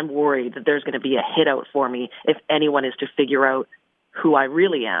I'm worried that there's going to be a hit out for me if anyone is to figure out who I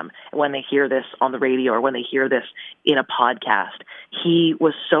really am when they hear this on the radio or when they hear this in a podcast. He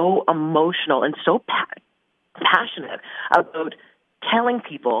was so emotional and so passionate about telling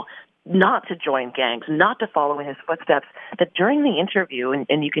people not to join gangs, not to follow in his footsteps, that during the interview,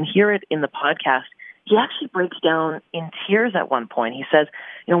 and you can hear it in the podcast, he actually breaks down in tears at one point. He says,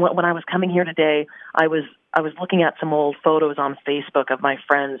 you know, when I was coming here today, I was looking at some old photos on Facebook of my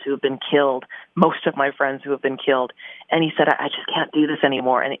friends who have been killed, most of my friends who have been killed. And he said, I just can't do this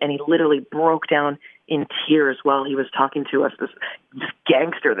anymore. And he literally broke down in tears while he was talking to us, this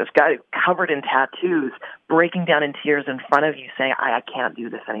gangster, this guy covered in tattoos, breaking down in tears in front of you saying, I can't do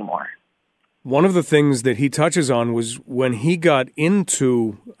this anymore. One of the things that he touches on was when he got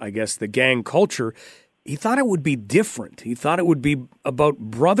into, I guess, the gang culture, he thought it would be different. He thought it would be about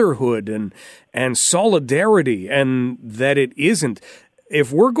brotherhood and solidarity, and that it isn't.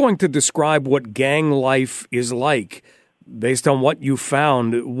 If we're going to describe what gang life is like, based on what you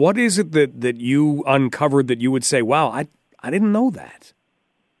found, what is it that you uncovered that you would say, wow, I didn't know that?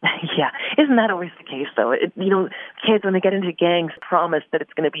 Yeah, isn't that always the case, though? Kids, when they get into gangs, promise that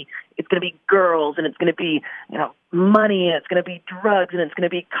it's going to be girls, and it's going to be, money, and it's going to be drugs, and it's going to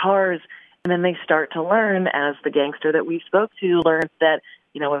be cars. And then they start to learn, as the gangster that we spoke to learned, that,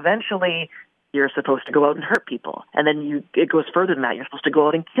 eventually you're supposed to go out and hurt people. And then it goes further than that. You're supposed to go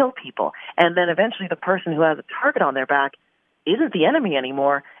out and kill people. And then eventually the person who has a target on their back isn't the enemy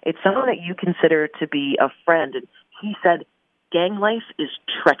anymore. It's someone that you consider to be a friend. And he said, gang life is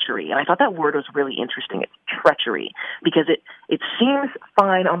treachery. And I thought that word was really interesting. It's treachery, because it seems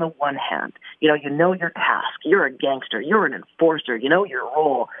fine on the one hand. You know your task. You're a gangster. You're an enforcer. You know your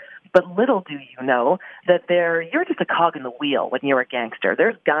role. But little do you know that you're just a cog in the wheel when you're a gangster.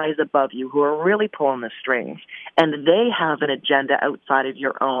 There's guys above you who are really pulling the strings, and they have an agenda outside of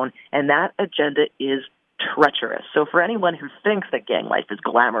your own, and that agenda is treacherous. So for anyone who thinks that gang life is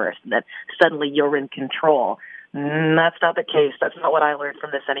glamorous and that suddenly you're in control, that's not the case. That's not what I learned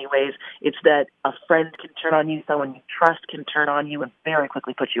from this anyways. It's that a friend can turn on you, someone you trust can turn on you and very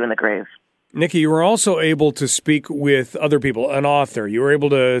quickly put you in the grave. Nikki, you were also able to speak with other people, an author. You were able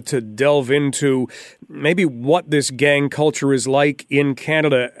to delve into maybe what this gang culture is like in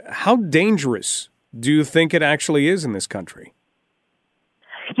Canada. How dangerous do you think it actually is in this country?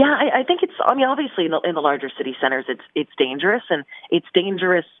 Yeah, I think obviously in the larger city centers, it's dangerous, and it's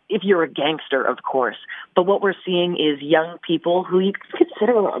dangerous if you're a gangster, of course. But what we're seeing is young people who you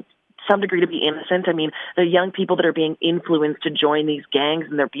consider some degree to be innocent. I mean, they're young people that are being influenced to join these gangs,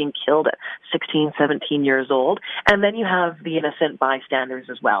 and they're being killed at 16, 17 years old. And then you have the innocent bystanders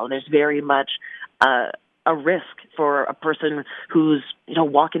as well. And there's very much a risk for a person who's,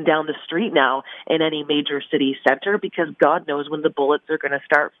 walking down the street now in any major city center, because God knows when the bullets are going to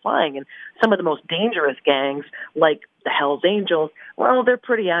start flying. And some of the most dangerous gangs, like the Hells Angels, well, they're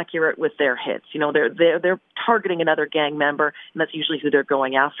pretty accurate with their hits. They're targeting another gang member, and that's usually who they're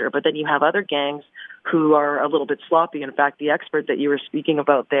going after. But then you have other gangs who are a little bit sloppy. In fact, the expert that you were speaking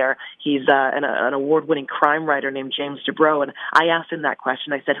about there, he's an award-winning crime writer named James Dubrow, and I asked him that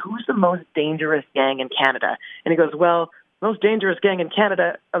question. I said, who's the most dangerous gang in Canada? And he goes, well, the most dangerous gang in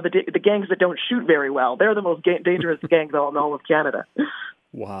Canada are the gangs that don't shoot very well. They're the most dangerous gangs in all of Canada.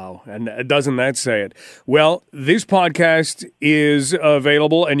 Wow. And doesn't that say it? Well, this podcast is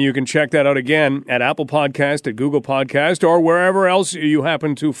available, and you can check that out again at Apple Podcast, at Google Podcast, or wherever else you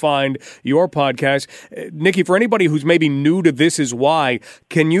happen to find your podcast. Nikki, for anybody who's maybe new to This Is Why,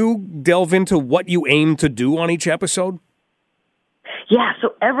 can you delve into what you aim to do on each episode? Yeah,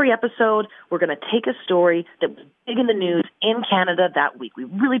 so every episode, we're going to take a story that was big in the news in Canada that week. We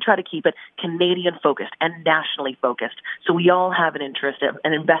really try to keep it Canadian-focused and nationally focused, so we all have an interest,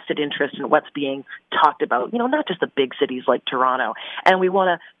 an invested interest in what's being talked about, not just the big cities like Toronto. And we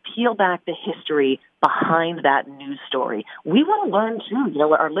want to peel back the history behind that news story. We want to learn, too.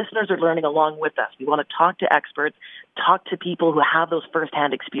 Our listeners are learning along with us. We want to talk to experts, talk to people who have those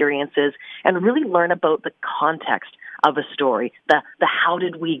firsthand experiences, and really learn about the context of a story, the how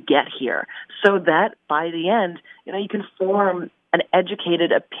did we get here, so that by the end, you can form an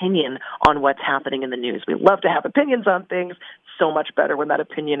educated opinion on what's happening in the news. We love to have opinions on things, so much better when that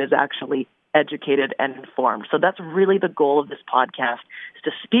opinion is actually educated and informed. So that's really the goal of this podcast, is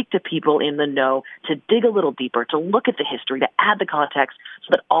to speak to people in the know, to dig a little deeper, to look at the history, to add the context, so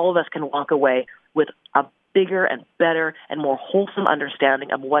that all of us can walk away with a bigger and better and more wholesome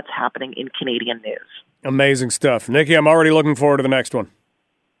understanding of what's happening in Canadian news. Amazing stuff. Nikki, I'm already looking forward to the next one.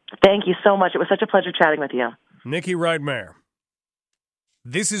 Thank you so much. It was such a pleasure chatting with you. Nikki Reitmeyer.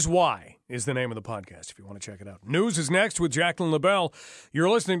 This Is Why is the name of the podcast if you want to check it out. News is next with Jacqueline LaBelle. You're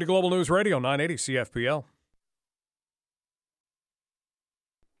listening to Global News Radio, 980 CFPL.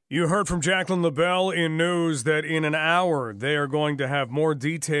 You heard from Jacqueline LaBelle in news that in an hour they are going to have more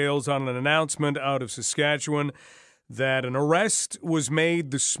details on an announcement out of Saskatchewan that an arrest was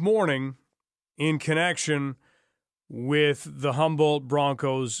made this morning in connection with the Humboldt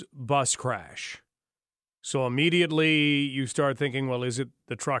Broncos bus crash. So immediately you start thinking, well, is it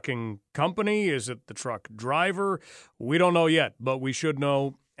the trucking company? Is it the truck driver? We don't know yet, but we should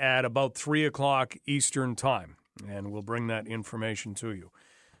know at about 3 o'clock Eastern time, and we'll bring that information to you.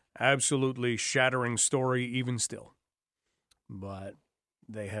 Absolutely shattering story even still. But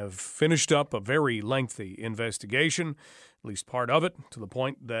they have finished up a very lengthy investigation, at least part of it, to the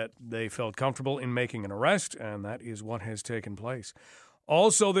point that they felt comfortable in making an arrest, and that is what has taken place.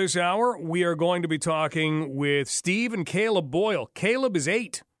 Also this hour, we are going to be talking with Steve and Caleb Boyle. Caleb is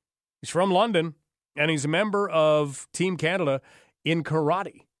 8. He's from London, and he's a member of Team Canada in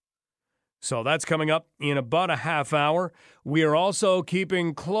karate. So that's coming up in about a half hour. We are also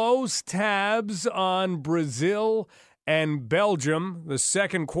keeping close tabs on Brazil and Belgium, the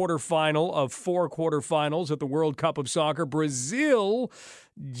second quarterfinal of 4 quarterfinals at the World Cup of Soccer. Brazil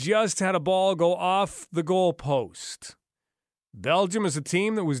just had a ball go off the goalpost. Belgium is a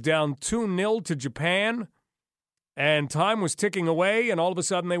team that was down 2-0 to Japan, and time was ticking away, and all of a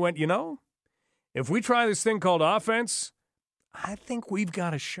sudden they went, if we try this thing called offense, I think we've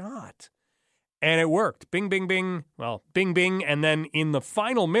got a shot. And it worked. Bing, bing, bing. Well, bing, bing. And then in the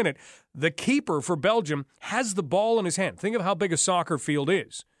final minute, the keeper for Belgium has the ball in his hand. Think of how big a soccer field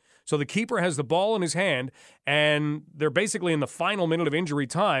is. So the keeper has the ball in his hand, and they're basically in the final minute of injury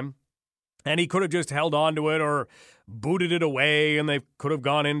time, and he could have just held on to it or booted it away, and they could have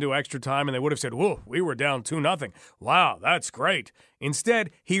gone into extra time, and they would have said, whoa, we were down 2-0. Wow, that's great.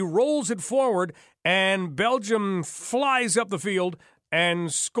 Instead, he rolls it forward, and Belgium flies up the field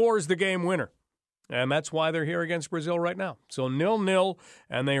and scores the game winner. And that's why they're here against Brazil right now. So 0-0,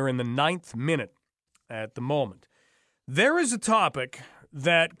 and they are in the 9th minute at the moment. There is a topic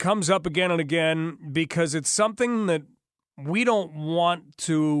that comes up again and again because it's something that we don't want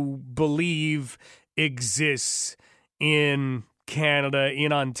to believe exists in Canada,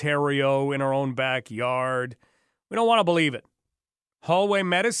 in Ontario, in our own backyard. We don't want to believe it. Hallway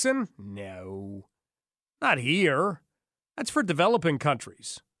medicine? No. Not here. That's for developing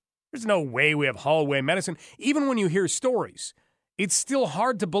countries. There's no way we have hallway medicine. Even when you hear stories, it's still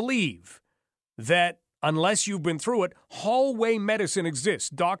hard to believe that unless you've been through it, hallway medicine exists.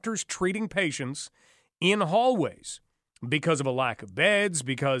 Doctors treating patients in hallways because of a lack of beds,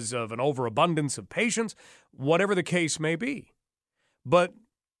 because of an overabundance of patients, whatever the case may be. But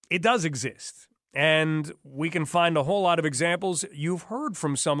it does exist, and we can find a whole lot of examples. You've heard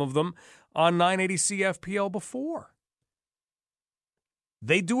from some of them on 980 CFPL before.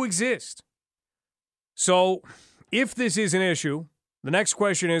 They do exist. So if this is an issue, the next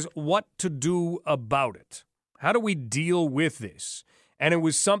question is what to do about it. How do we deal with this? And it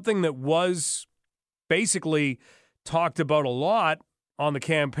was something that was basically talked about a lot on the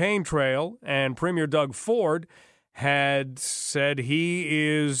campaign trail, and Premier Doug Ford had said he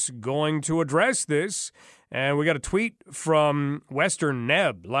is going to address this. And we got a tweet from Western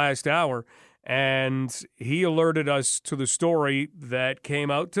Neb last hour, and he alerted us to the story that came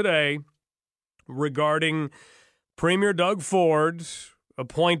out today regarding Premier Doug Ford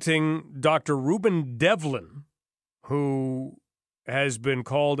appointing Dr. Ruben Devlin, who has been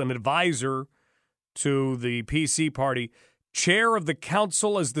called an advisor to the PC party, chair of the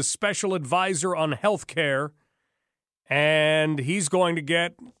council as the special advisor on health care, and he's going to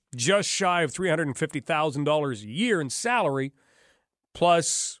get just shy of $350,000 a year in salary,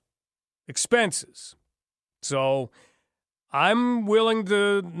 plus expenses. So I'm willing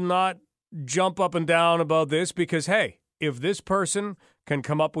to not jump up and down about this because, hey, if this person can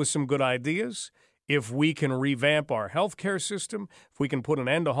come up with some good ideas, if we can revamp our healthcare system, if we can put an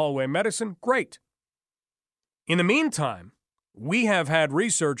end to hallway medicine, great. In the meantime, we have had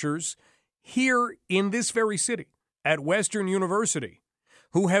researchers here in this very city at Western University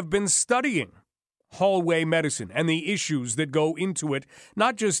who have been studying hallway medicine and the issues that go into it,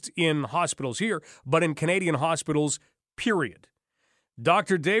 not just in hospitals here, but in Canadian hospitals, period.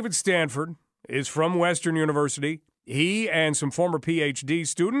 Dr. David Stanford is from Western University. He and some former PhD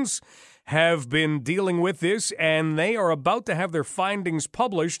students have been dealing with this, and they are about to have their findings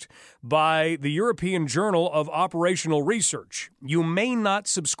published by the European Journal of Operational Research. You may not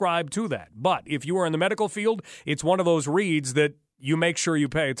subscribe to that, but if you are in the medical field, it's one of those reads that you make sure you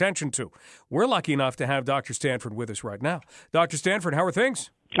pay attention to. We're lucky enough to have Dr. Stanford with us right now. Dr. Stanford, how are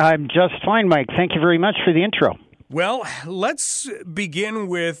things? I'm just fine, Mike. Thank you very much for the intro. Well, let's begin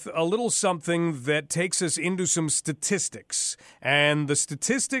with a little something that takes us into some statistics. And the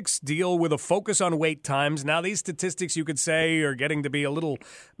statistics deal with a focus on wait times. Now, these statistics, you could say, are getting to be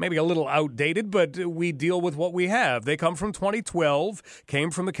maybe a little outdated, but we deal with what we have. They come from 2012, came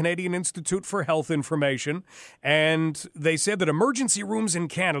from the Canadian Institute for Health Information, and they said that emergency rooms in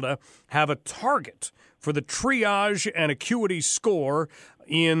Canada have a target for the triage and acuity score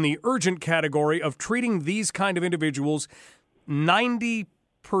in the urgent category of treating these kind of individuals, 90%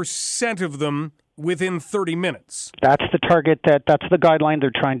 of them within 30 minutes. That's the target, that's the guideline they're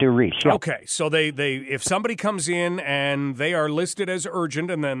trying to reach. Yep. Okay, so they if somebody comes in and they are listed as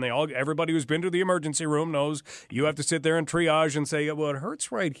urgent, and then everybody who's been to the emergency room knows you have to sit there and triage and say, well, it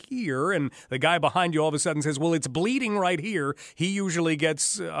hurts right here, and the guy behind you all of a sudden says, well, it's bleeding right here. He usually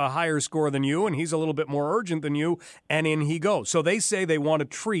gets a higher score than you, and he's a little bit more urgent than you, and in he goes. So they say they want to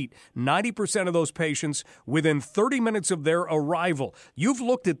treat 90% of those patients within 30 minutes of their arrival. You've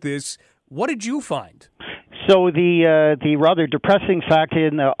looked at this. What did you find? So the rather depressing fact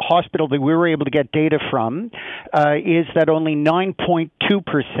in the hospital that we were able to get data from is that only 9.2%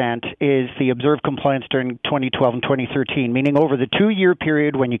 is the observed compliance during 2012 and 2013, meaning over the 2-year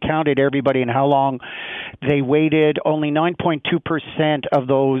period when you counted everybody and how long they waited, only 9.2% of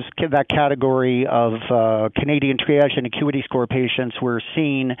that category of Canadian triage and acuity score patients were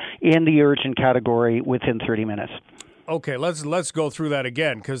seen in the urgent category within 30 minutes. Okay, let's go through that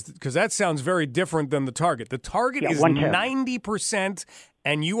again because that sounds very different than the target. The target is 90%,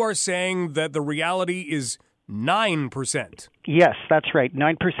 and you are saying that the reality is 9%. Yes, that's right.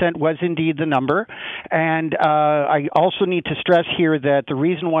 9% was indeed the number. And I also need to stress here that the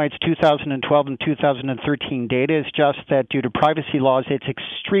reason why it's 2012 and 2013 data is just that due to privacy laws, it's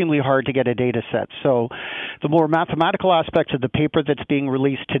extremely hard to get a data set. So the more mathematical aspects of the paper that's being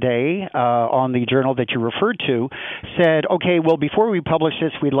released today on the journal that you referred to said, okay, well, before we publish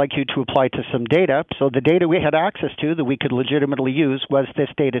this, we'd like you to apply to some data. So the data we had access to that we could legitimately use was this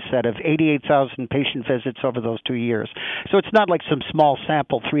data set of 88,000 patient visits over those 2 years. So it's not like some small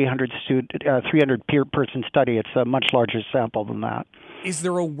sample, 300 peer-person study. It's a much larger sample than that. Is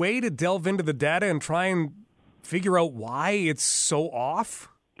there a way to delve into the data and try and figure out why it's so off?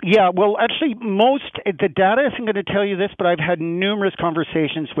 Yeah, well, actually, the data isn't going to tell you this, but I've had numerous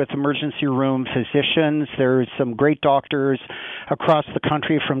conversations with emergency room physicians. There's some great doctors across the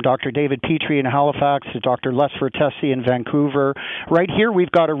country, from Dr. David Petrie in Halifax to Dr. Les Vertesi in Vancouver. Right here,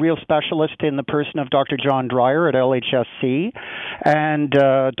 we've got a real specialist in the person of Dr. John Dreyer at LHSC, and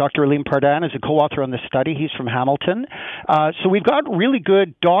Dr. Aleem Pardhan is a co-author on this study. He's from Hamilton. So we've got really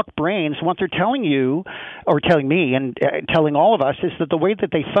good doc brains. What they're telling you, or telling me, and telling all of us, is that the way that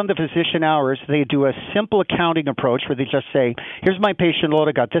they fund the physician hours, they do a simple accounting approach where they just say, here's my patient load,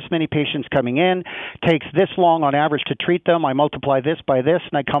 I got this many patients coming in, takes this long on average to treat them, I multiply this by this,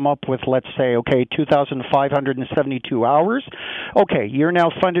 and I come up with, let's say, 2,572 hours. Okay, you're now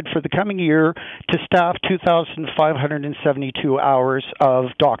funded for the coming year to staff 2,572 hours of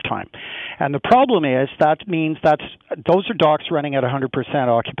doc time. And the problem is that means those those are docs running at 100%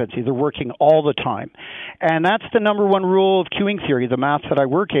 occupancy. They're working all the time. And that's the number one rule of queuing theory, the math that I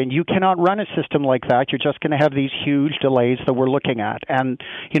work in. You cannot run a system like that. You're just going to have these huge delays that we're looking at. And,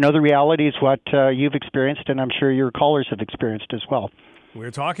 the reality is what you've experienced, and I'm sure your callers have experienced as well.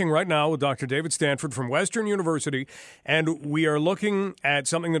 We're talking right now with Dr. David Stanford from Western University, and we are looking at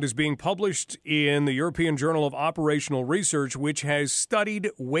something that is being published in the European Journal of Operational Research, which has studied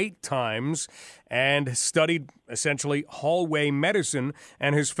wait times and studied essentially hallway medicine,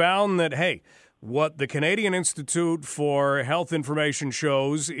 and has found that, hey, what the Canadian Institute for Health Information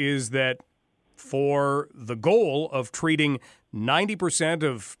shows is that for the goal of treating 90%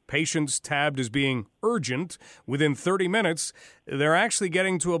 of patients tabbed as being urgent within 30 minutes, they're actually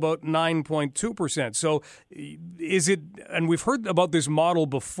getting to about 9.2%. So is it, and we've heard about this model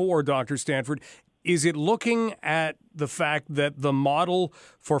before, Dr. Stanford, is it looking at the fact that the model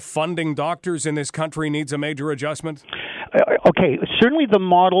for funding doctors in this country needs a major adjustment? Okay, certainly the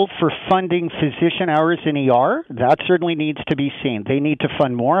model for funding physician hours in ER, that certainly needs to be seen. They need to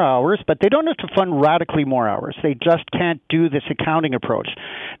fund more hours, but they don't have to fund radically more hours. They just can't do this accounting approach.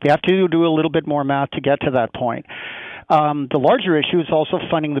 They have to do a little bit more math to get to that point. The larger issue is also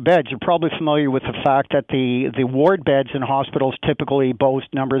funding the beds. You're probably familiar with the fact that the ward beds in hospitals typically boast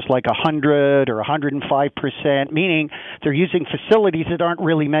numbers like 100 or 105%, meaning they're using facilities that aren't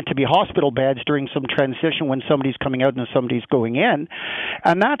really meant to be hospital beds during some transition when somebody's coming out and somebody's going in.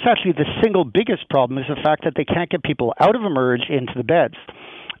 And that's actually the single biggest problem, is the fact that they can't get people out of emerge into the beds.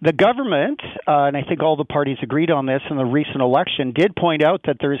 The government, and I think all the parties agreed on this in the recent election, did point out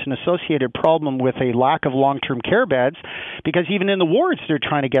that there is an associated problem with a lack of long-term care beds, because even in the wards they're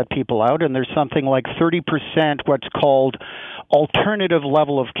trying to get people out, and there's something like 30% what's called alternative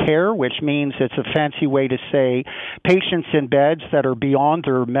level of care, which means it's a fancy way to say patients in beds that are beyond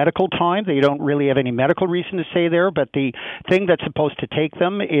their medical time. They don't really have any medical reason to stay there, but the thing that's supposed to take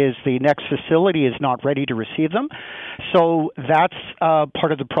them is the next facility is not ready to receive them. So that's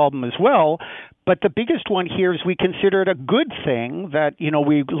part of the problem as well. But the biggest one here is we consider it a good thing that,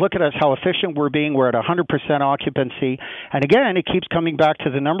 we look at us how efficient we're being. We're at 100% occupancy. And again, it keeps coming back to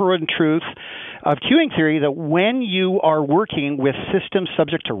the number one truth of queuing theory, that when you are working with systems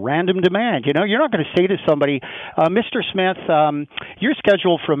subject to random demand, you're not going to say to somebody, Mr. Smith, you're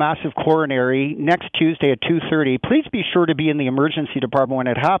scheduled for a massive coronary next Tuesday at 2:30. Please be sure to be in the emergency department when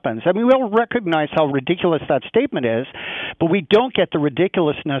it happens. I mean, we all recognize how ridiculous that statement is, but we don't get the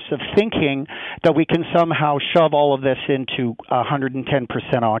ridiculousness of thinking that we can somehow shove all of this into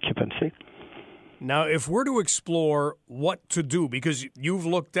 110% occupancy. Now, if we're to explore what to do, because you've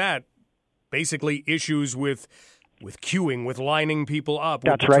looked at basically issues with queuing, with lining people up,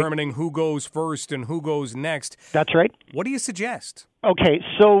 with determining who goes first and who goes next. That's right. What do you suggest? Okay,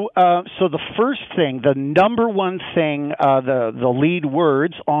 so the first thing, the number one thing, the lead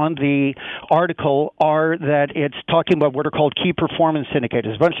words on the article are that it's talking about what are called key performance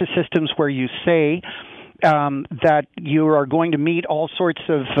indicators, a bunch of systems where you say that you are going to meet all sorts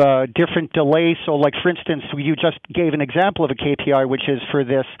of different delays. So, like, for instance, you just gave an example of a KPI, which is for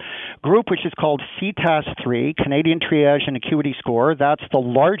this group, which is called CTAS-3, Canadian Triage and Acuity Score. That's the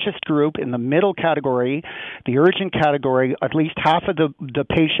largest group in the middle category, the urgent category. At least half of the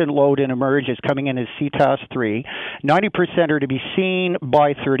patient load in emerge is coming in as CTAS-3. 90% are to be seen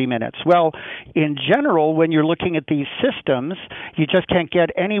by 30 minutes. Well, in general, when you're looking at these systems, you just can't get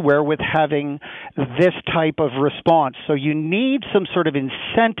anywhere with having this type of response. So you need some sort of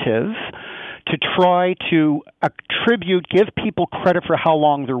incentive to try to give people credit for how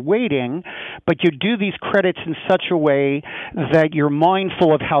long they're waiting, but you do these credits in such a way that you're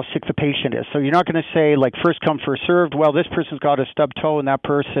mindful of how sick the patient is. So you're not going to say, like, first come, first served, well, this person's got a stub toe and that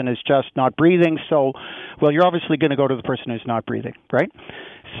person is just not breathing, so, well, you're obviously going to go to the person who's not breathing, right?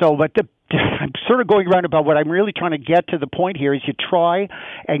 So, but I'm sort of going around about what I'm really trying to get to the point here is you try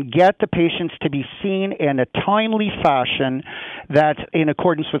and get the patients to be seen in a timely fashion that's in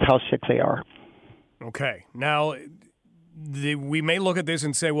accordance with how sick they are. Okay. Now, we may look at this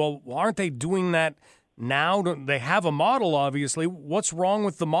and say, well, aren't they doing that now? They have a model, obviously. What's wrong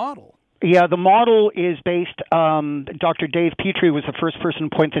with the model? Yeah, the model is based, Dr. Dave Petrie was the first person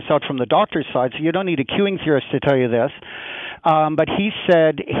to point this out from the doctor's side, so you don't need a queuing theorist to tell you this. But he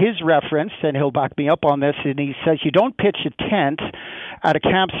said his reference, and he'll back me up on this, and he says you don't pitch a tent at a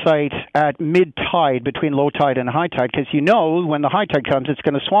campsite at mid-tide, between low tide and high tide, because you know when the high tide comes, it's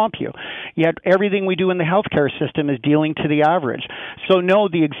going to swamp you. Yet everything we do in the healthcare system is dealing to the average. So no,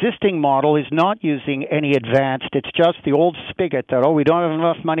 the existing model is not using any advanced. It's just the old spigot that, we don't have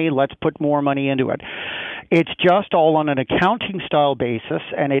enough money, let's put more money into it. It's just all on an accounting-style basis,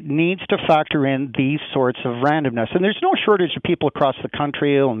 and it needs to factor in these sorts of randomness. And there's no shortage of people across the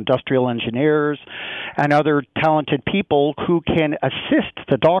country, industrial engineers, and other talented people who can assist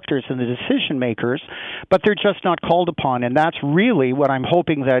the doctors and the decision-makers, but they're just not called upon. And that's really what I'm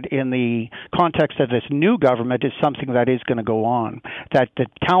hoping that in the context of this new government is something that is going to go on, that the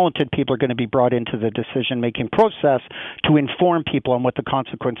talented people are going to be brought into the decision-making process to inform people on what the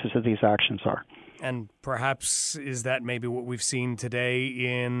consequences of these actions are. And perhaps is that maybe what we've seen today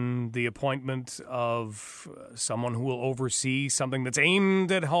in the appointment of someone who will oversee something that's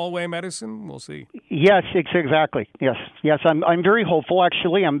aimed at hallway medicine? We'll see. Yes, exactly. Yes. I'm very hopeful.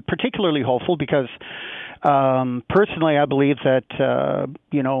 Actually, I'm particularly hopeful because personally, I believe that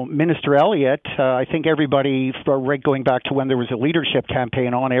Minister Elliott. I think everybody, going back to when there was a leadership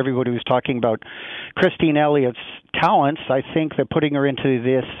campaign on, everybody was talking about Christine Elliott's talents. I think that putting her into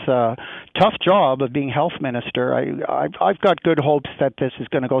this tough job of being health minister, I've got good hopes that this is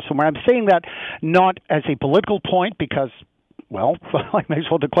going to go somewhere. I'm saying that not as a political point because, well, I may as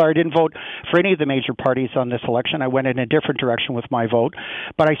well declare I didn't vote for any of the major parties on this election. I went in a different direction with my vote.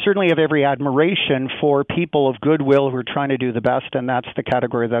 But I certainly have every admiration for people of goodwill who are trying to do the best, and that's the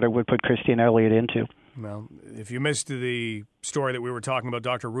category that I would put Christine Elliott into. Well, if you missed the story that we were talking about,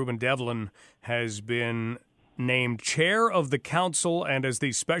 Dr. Ruben Devlin has been named chair of the council and as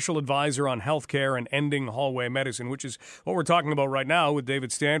the special advisor on healthcare and ending hallway medicine, which is what we're talking about right now with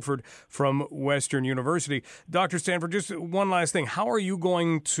David Stanford from Western University. Dr. Stanford, just one last thing. How are you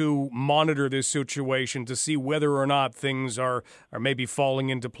going to monitor this situation to see whether or not things are maybe falling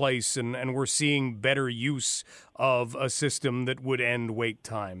into place and we're seeing better use of a system that would end wait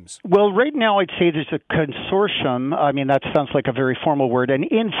times? Well, right now I'd say there's a consortium. I mean, that sounds like a very formal word, an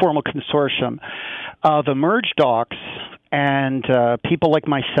informal consortium. The Merge docs and people like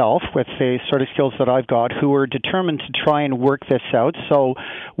myself with the sort of skills that I've got who are determined to try and work this out. So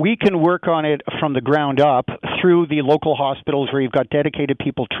we can work on it from the ground up through the local hospitals where you've got dedicated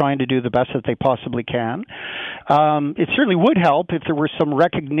people trying to do the best that they possibly can. It certainly would help if there were some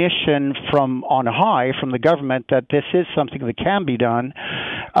recognition from on high, from the government, that this is something that can be done.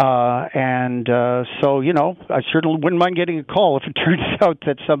 So, I certainly wouldn't mind getting a call if it turns out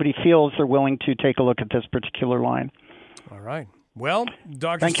that somebody feels they're willing to take a look at this particular line. All right. Well,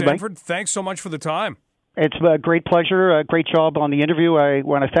 Dr. Stanford, thanks so much for the time. It's a great pleasure. A great job on the interview. I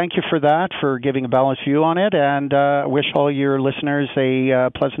want to thank you for that, for giving a balanced view on it, and wish all your listeners a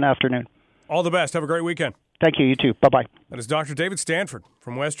pleasant afternoon. All the best. Have a great weekend. Thank you. You too. Bye-bye. That is Dr. David Stanford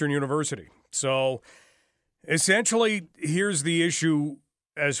from Western University. So, essentially, here's the issue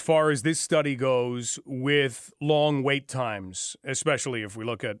as far as this study goes with long wait times, especially if we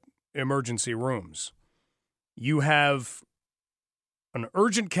look at emergency rooms. You have an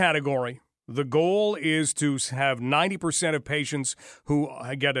urgent category. The goal is to have 90% of patients who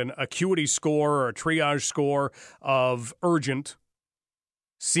get an acuity score or a triage score of urgent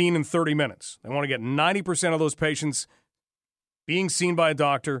seen in 30 minutes. They want to get 90% of those patients being seen by a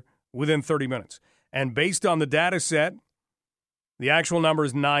doctor within 30 minutes. And based on the data set, the actual number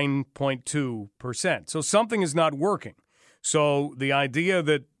is 9.2%. So something is not working. So the idea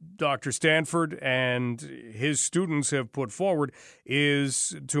that Dr. Stanford and his students have put forward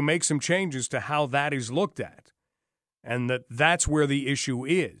is to make some changes to how that is looked at, and that's where the issue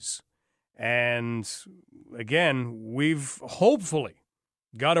is. And again, we've hopefully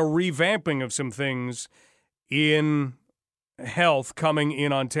got a revamping of some things in health coming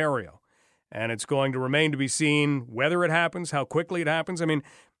in Ontario. And it's going to remain to be seen whether it happens, how quickly it happens. I mean,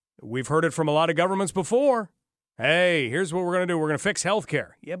 we've heard it from a lot of governments before. Hey, here's what we're going to do. We're going to fix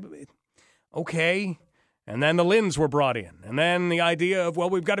healthcare. Yeah, but okay. And then the LHINs were brought in. And then the idea of, well,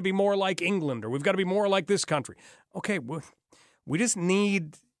 we've got to be more like England or we've got to be more like this country. Okay, we just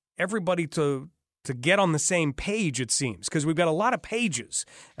need everybody to get on the same page, it seems, because we've got a lot of pages.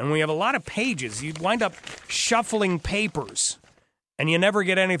 And when you have a lot of pages, you wind up shuffling papers and you never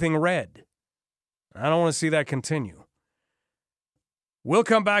get anything read. I don't want to see that continue. We'll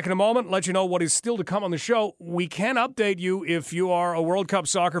come back in a moment, let you know what is still to come on the show. We can update you if you are a World Cup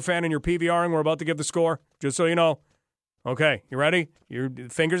soccer fan and you're PVRing. We're about to give the score, just so you know. Okay, you ready? Your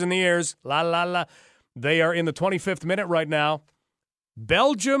fingers in the ears. La, la, la. They are in the 25th minute right now.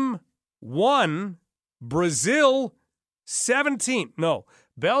 Belgium 1, Brazil 17. No.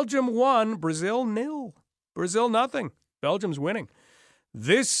 Belgium won. Brazil 0. Brazil nothing. Belgium's winning.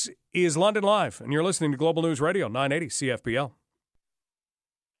 This is London Live, and you're listening to Global News Radio, 980 CFPL.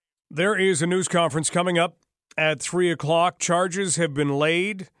 There is a news conference coming up at 3 o'clock. Charges have been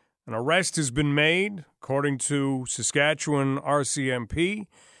laid. An arrest has been made, according to Saskatchewan RCMP,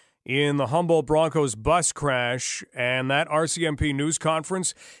 in the Humboldt Broncos bus crash. And that RCMP news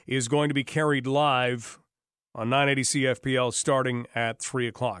conference is going to be carried live on 980 CFPL starting at 3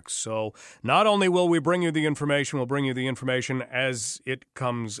 o'clock. So not only will we bring you the information, we'll bring you the information as it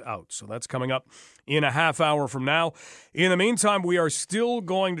comes out. So that's coming up in a half hour from now. In the meantime, we are still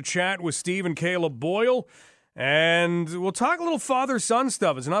going to chat with Steve and Caleb Boyle, and we'll talk a little father-son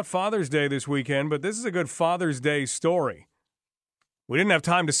stuff. It's not Father's Day this weekend, but this is a good Father's Day story. We didn't have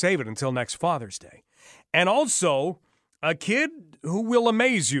time to save it until next Father's Day. And also, a kid who will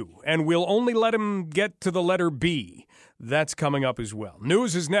amaze you, and we'll only let him get to the letter B. That's coming up as well.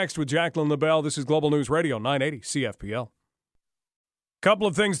 News is next with Jacqueline LaBelle. This is Global News Radio, 980 CFPL. Couple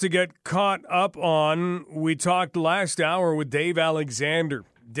of things to get caught up on. We talked last hour with Dave Alexander.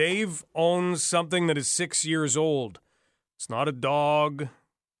 Dave owns something that is 6 years old. It's not a dog.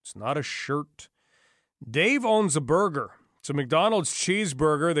 It's not a shirt. Dave owns a burger. It's a McDonald's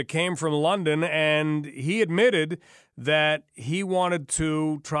cheeseburger that came from London, and he admitted that he wanted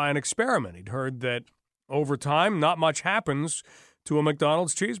to try an experiment. He'd heard that over time, not much happens to a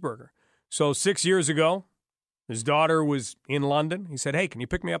McDonald's cheeseburger. So 6 years ago, his daughter was in London. He said, hey, can you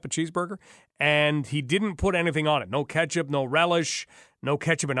pick me up a cheeseburger? And he didn't put anything on it. No ketchup, no relish, no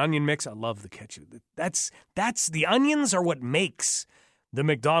ketchup and onion mix. I love the ketchup. That's the onions are what makes the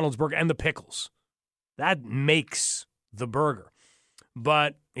McDonald's burger, and the pickles. That makes the burger.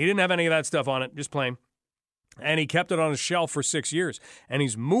 But he didn't have any of that stuff on it, just plain. And he kept it on his shelf for 6 years. And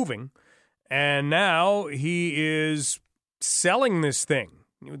he's moving. And now he is selling this thing.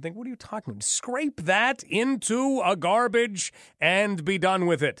 You would think, what are you talking about? Scrape that into a garbage and be done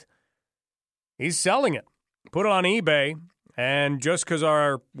with it. He's selling it. Put it on eBay. And just because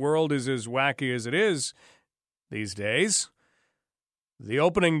our world is as wacky as it is these days, the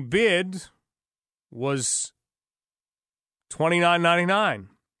opening bid was $29.99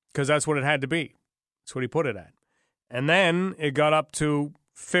 because that's what it had to be. That's what he put it at. And then it got up to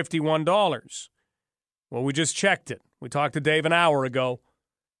 $51. Well, we just checked it. We talked to Dave an hour ago.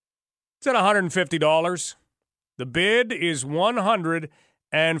 It's at $150. The bid is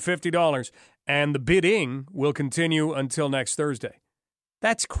 $150, and the bidding will continue until next Thursday.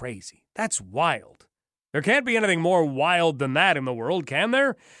 That's crazy. That's wild. There can't be anything more wild than that in the world, can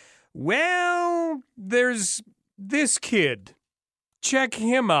there? Well, there's this kid. Check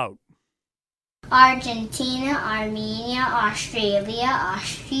him out. Argentina, Armenia, Australia,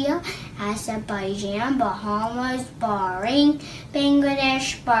 Austria, Azerbaijan, Bahamas, Bahrain,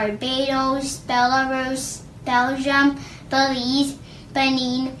 Bangladesh, Barbados, Belarus, Belgium, Belize,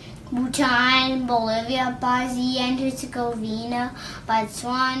 Benin, Bhutan, Bolivia, Bosnia and Herzegovina,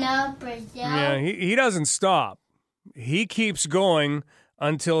 Botswana, Brazil. Yeah, he doesn't stop. He keeps going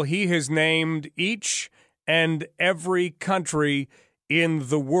until he has named each and every country in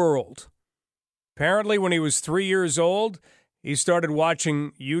the world. Apparently, when he was 3 years old, he started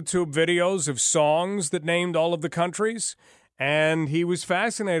watching YouTube videos of songs that named all of the countries, and he was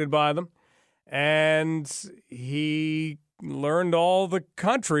fascinated by them. And he learned all the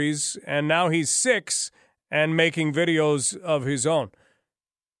countries, and now he's 6 and making videos of his own.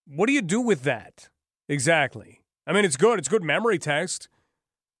 What do you do with that exactly? I mean, it's good. It's good memory text.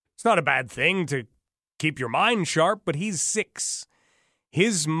 It's not a bad thing to keep your mind sharp, but he's 6.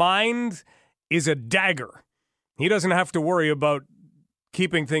 His mind is a dagger. He doesn't have to worry about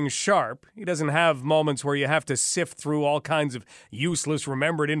keeping things sharp. He doesn't have moments where you have to sift through all kinds of useless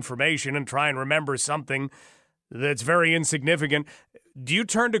remembered information and try and remember something that's very insignificant. Do you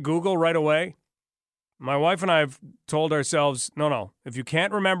turn to Google right away? My wife and I have told ourselves, no, if you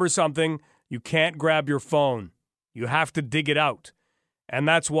can't remember something, you can't grab your phone. You have to dig it out. And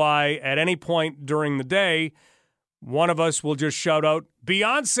that's why at any point during the day, one of us will just shout out,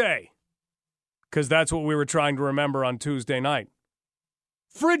 Beyonce, because that's what we were trying to remember on Tuesday night.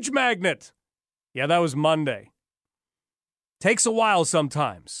 Fridge magnet. Yeah, that was Monday. Takes a while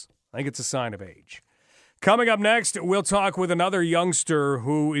sometimes. I think it's a sign of age. Coming up next, we'll talk with another youngster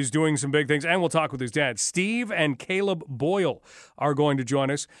who is doing some big things, and we'll talk with his dad. Steve and Caleb Boyle are going to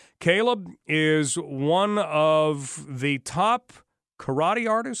join us. Caleb is one of the top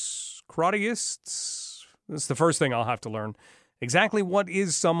karateists. That's the first thing I'll have to learn. Exactly what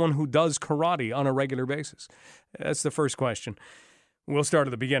is someone who does karate on a regular basis? That's the first question. We'll start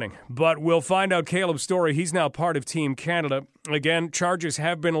at the beginning, but we'll find out Caleb's story. He's now part of Team Canada. Again, charges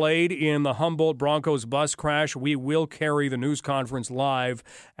have been laid in the Humboldt Broncos bus crash. We will carry the news conference live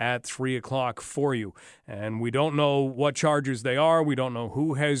at 3 o'clock for you. And we don't know what charges they are. We don't know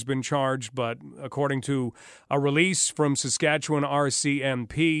who has been charged, but according to a release from Saskatchewan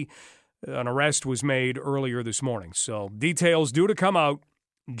RCMP, an arrest was made earlier this morning. So details due to come out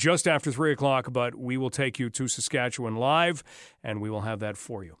just after 3 o'clock, but we will take you to Saskatchewan live, and we will have that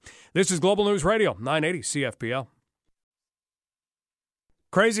for you. This is Global News Radio, 980 CFPL.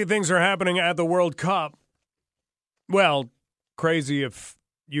 Crazy things are happening at the World Cup. Well, crazy if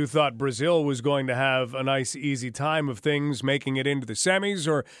you thought Brazil was going to have a nice, easy time of things, making it into the semis,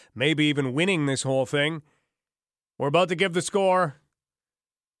 or maybe even winning this whole thing. We're about to give the score.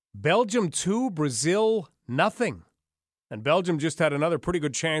 Belgium 2, Brazil nothing. And Belgium just had another pretty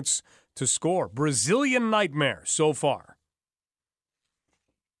good chance to score. Brazilian nightmare so far.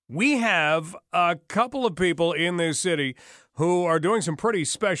 We have a couple of people in this city who are doing some pretty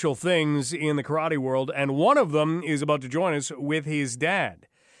special things in the karate world, and one of them is about to join us with his dad.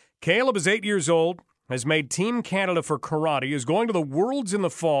 Caleb is 8 years old, has made Team Canada for karate, is going to the Worlds in the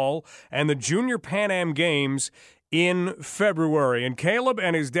fall and the Junior Pan Am Games in February. And Caleb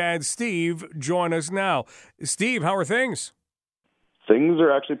and his dad, Steve, join us now. Steve, how are things? Things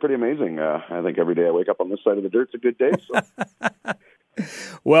are actually pretty amazing. I think every day I wake up on this side of the dirt's a good day. So.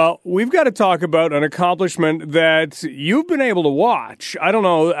 Well, we've got to talk about an accomplishment that you've been able to watch. I don't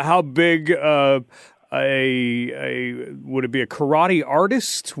know how big would it be a karate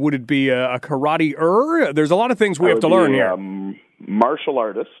artist? Would it be a karate-er? There's a lot of things we have to learn here. Martial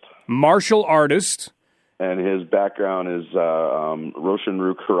artist. Martial artist. And his background is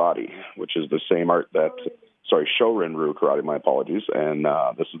Roshin-Ryu Karate, which is the same art that, Shorin-Ryu Karate, my apologies. And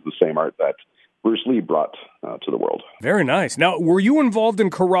this is the same art that Bruce Lee brought to the world. Very nice. Now, were you involved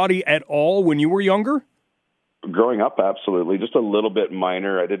in karate at all when you were younger? Growing up, absolutely. Just a little bit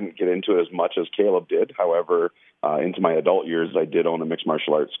minor. I didn't get into it as much as Caleb did. However, into my adult years, I did own a mixed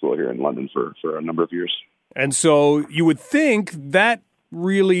martial arts school here in London for a number of years. And so you would think that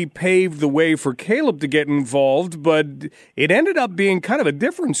really paved the way for Caleb to get involved, but it ended up being kind of a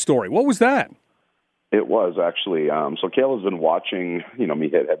different story. What was that? It was, actually. So Caleb's been watching, me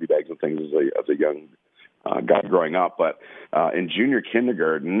hit heavy bags and things as a young guy growing up. But in junior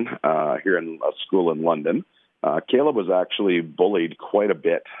kindergarten here in a school in London, Caleb was actually bullied quite a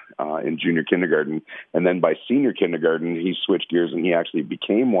bit in junior kindergarten. And then by senior kindergarten, he switched gears and he actually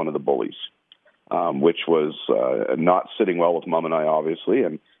became one of the bullies. Which was not sitting well with Mom and I, obviously,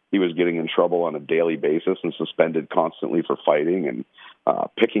 and he was getting in trouble on a daily basis and suspended constantly for fighting and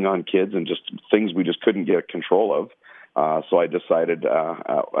picking on kids and just things we just couldn't get control of. So I decided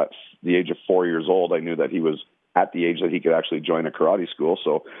at the age of 4 years old, I knew that he was at the age that he could actually join a karate school.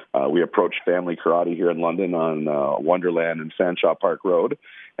 So we approached Family Karate here in London on Wonderland and Fanshawe Park Road,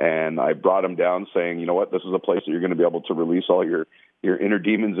 and I brought him down saying, you know what, this is a place that you're going to be able to release all your inner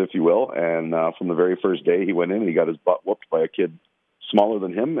demons, if you will. And from the very first day he went in and he got his butt whooped by a kid smaller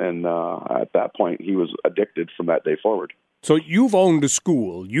than him. And at that point, he was addicted from that day forward. So you've owned a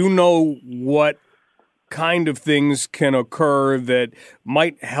school. You know what kind of things can occur that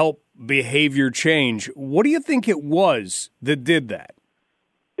might help behavior change. What do you think it was that did that?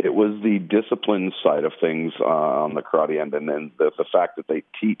 It was the discipline side of things on the karate end, and then the fact that they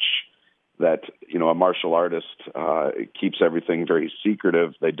teach that, a martial artist keeps everything very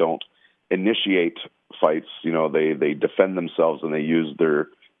secretive. They don't initiate fights. They defend themselves and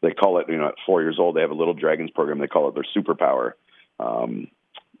they call it, at 4 years old, they have a Little Dragons program. They call it their superpower.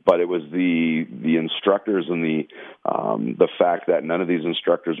 But it was the instructors and the fact that none of these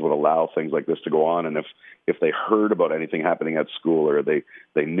instructors would allow things like this to go on. And if they heard about anything happening at school or they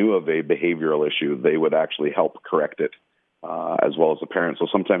knew of a behavioral issue, they would actually help correct it. As well as the parents. So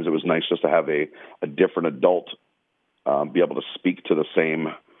sometimes it was nice just to have a different adult be able to speak to the same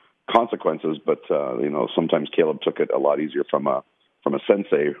consequences, but sometimes Caleb took it a lot easier from a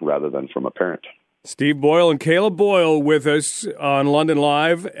sensei rather than from a parent. Steve Boyle and Caleb Boyle with us on London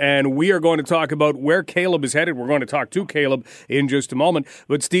Live, and we are going to talk about where Caleb is headed. We're going to talk to Caleb in just a moment.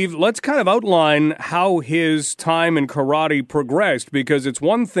 But, Steve, let's kind of outline how his time in karate progressed, because it's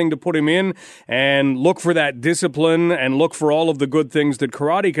one thing to put him in and look for that discipline and look for all of the good things that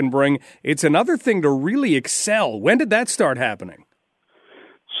karate can bring. It's another thing to really excel. When did that start happening?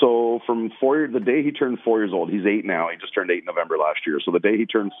 So from the day he turned 4 years old, he's 8 now. He just turned 8 in November last year. So the day he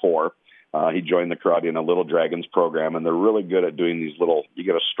turned 4, He joined the Karate in a Little Dragons program, and they're really good at doing these little, you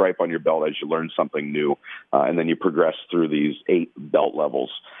get a stripe on your belt as you learn something new, and then you progress through these 8 belt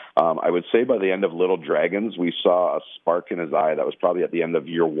levels. I would say by the end of Little Dragons, we saw a spark in his eye that was probably at the end of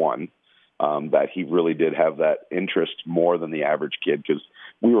year 1, that he really did have that interest more than the average kid, because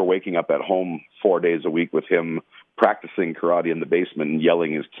we were waking up at home 4 days a week with him practicing karate in the basement and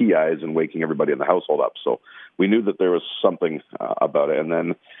yelling his ki eyes and waking everybody in the household up. So we knew that there was something about it. And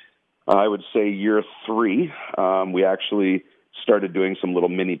then I would say year 3, we actually started doing some little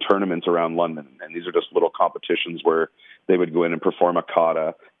mini tournaments around London. And these are just little competitions where they would go in and perform a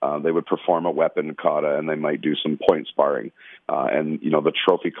kata, they would perform a weapon kata, and they might do some point sparring. And, the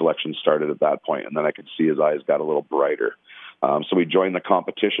trophy collection started at that point, and then I could see his eyes got a little brighter. So we joined the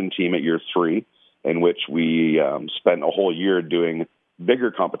competition team at year 3, in which we spent a whole year doing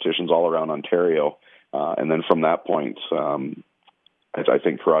bigger competitions all around Ontario. And then from that point, I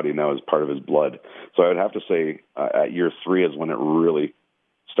think karate now is part of his blood. So I would have to say at year 3 is when it really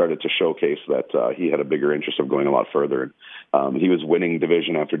started to showcase that he had a bigger interest of going a lot further. He was winning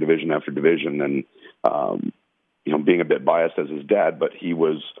division after division after division, and being a bit biased as his dad, but he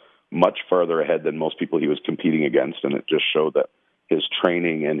was much farther ahead than most people he was competing against, and it just showed that his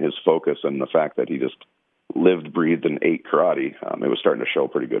training and his focus and the fact that he just lived, breathed, and ate karate, it was starting to show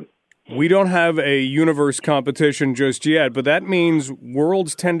pretty good. We don't have a universe competition just yet, but that means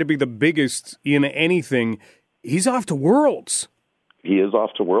Worlds tend to be the biggest in anything. He's off to Worlds. He is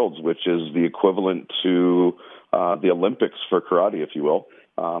off to Worlds, which is the equivalent to the Olympics for karate, if you will.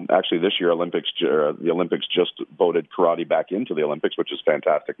 Actually, this year, the Olympics just voted karate back into the Olympics, which is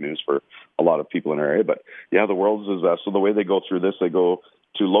fantastic news for a lot of people in our area. But yeah, the Worlds is so the way they go through this, they go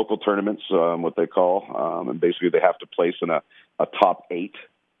to local tournaments, what they call, and basically they have to place in a top 8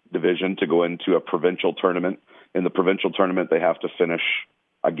 division to go into a provincial tournament. In the provincial tournament, they have to finish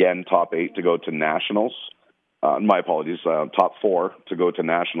again top 8 to go to nationals. My apologies, top 4 to go to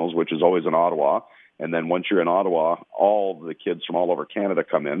nationals, which is always in Ottawa. And then once you're in Ottawa, all the kids from all over Canada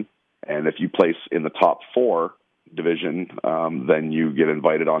come in. And if you place in the top 4 division, then you get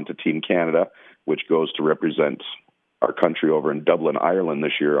invited on to Team Canada, which goes to represent our country over in Dublin, Ireland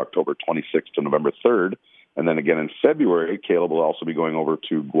this year, October 26th to November 3rd. And then again in February, Caleb will also be going over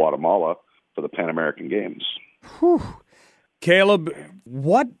to Guatemala for the Pan American Games. Whew. Caleb,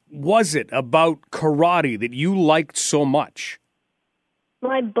 what was it about karate that you liked so much?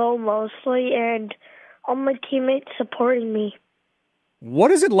 My bow mostly, and all my teammates supporting me.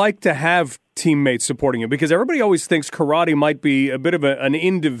 What is it like to have teammates supporting you? Because everybody always thinks karate might be a bit of an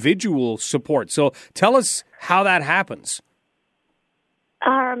individual support. So tell us how that happens.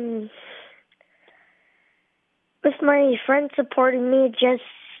 With my friends supporting me,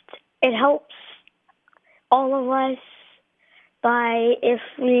 it helps all of us by if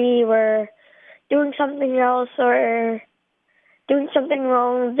we were doing something else or doing something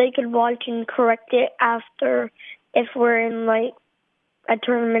wrong, they could watch and correct it after if we're in like a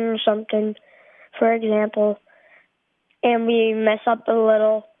tournament or something, for example, and we mess up a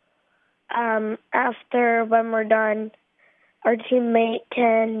little. After when we're done, our teammate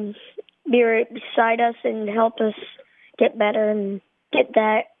can be right beside us and help us get better and get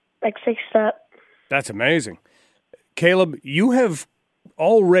that fixed up. That's amazing. Caleb, you have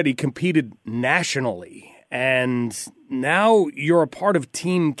already competed nationally, and now you're a part of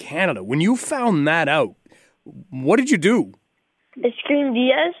Team Canada. When you found that out, what did you do? I screamed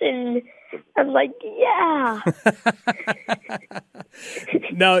yes, and I'm like, yeah.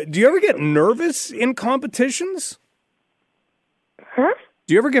 Now, do you ever get nervous in competitions? Huh?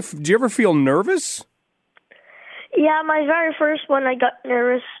 Do you ever feel nervous? Yeah, my very first one, I got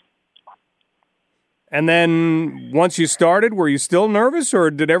nervous. And then once you started, were you still nervous, or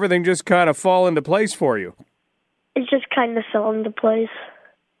did everything just kind of fall into place for you? It just kind of fell into place.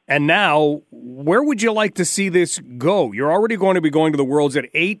 And now, where would you like to see this go? You're already going to be going to the Worlds at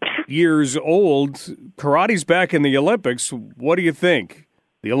 8 years old. Karate's back in the Olympics. What do you think?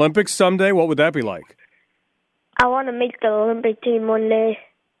 The Olympics someday, what would that be like? I want to make the Olympic team one day.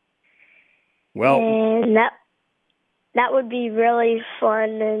 Well, and that would be really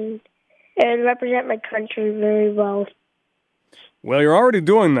fun, and it would represent my country very well. Well, you're already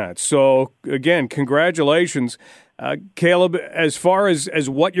doing that. So, again, congratulations. Caleb, as far as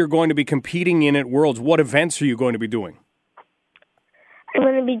what you're going to be competing in at Worlds, what events are you going to be doing? I'm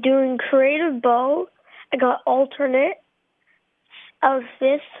going to be doing creative bow. I got alternate. I was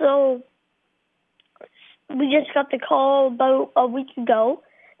 5th, so we just got the call about a week ago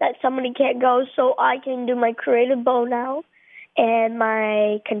that somebody can't go, so I can do my creative bow now and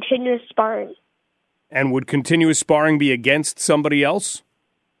my continuous sparring. And would continuous sparring be against somebody else?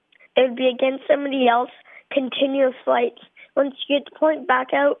 it would be against somebody else, continuous flights. Once you get the point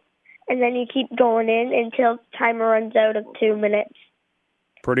back out, and then you keep going in until the timer runs out of 2 minutes.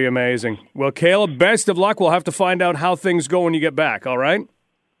 Pretty amazing. Well, Caleb, best of luck. We'll have to find out how things go when you get back, all right?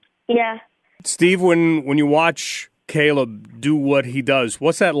 Yeah. Steve, when you watch Caleb do what he does,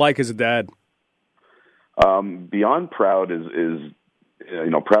 what's that like as a dad? Beyond proud is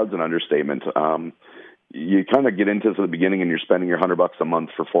proud's an understatement. You kind of get into this at the beginning, and you're spending your $100 a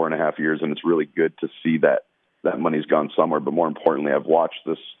month for 4.5 years, and it's really good to see that money's gone somewhere. But more importantly, I've watched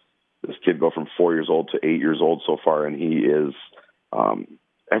this kid go from 4 years old to 8 years old so far, and he is.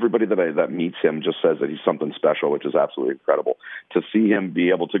 Everybody that meets him just says that he's something special, which is absolutely incredible. To see him be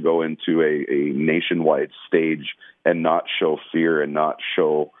able to go into a nationwide stage and not show fear and not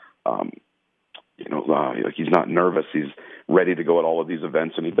show, like he's not nervous. He's ready to go at all of these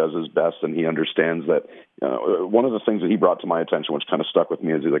events, and he does his best, and he understands that. One of the things that he brought to my attention, which kind of stuck with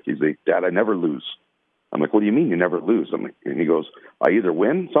me, is he's like, Dad, I never lose. I'm like, what do you mean you never lose? And he goes, I either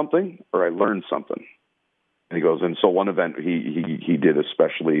win something or I learn something. And he goes, and so one event he did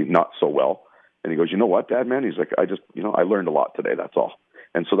especially not so well. And he goes, you know what, Dad, man? He's like, I learned a lot today. That's all.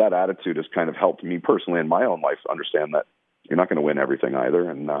 And so that attitude has kind of helped me personally in my own life understand that you're not going to win everything either.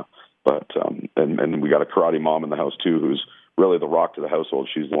 And we got a karate mom in the house too, who's really the rock to the household.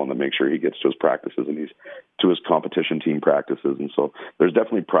 She's the one that makes sure he gets to his practices and he's to his competition team practices. And so there's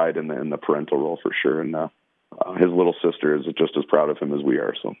definitely pride in the parental role for sure. And his little sister is just as proud of him as we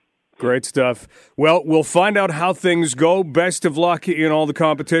are. So. Great stuff. Well, we'll find out how things go. Best of luck in all the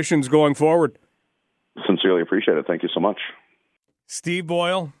competitions going forward. Sincerely appreciate it. Thank you so much. Steve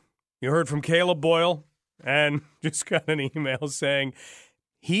Boyle, you heard from Caleb Boyle, and just got an email saying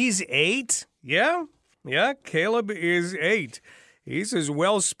he's 8. Yeah, Caleb is 8. He's as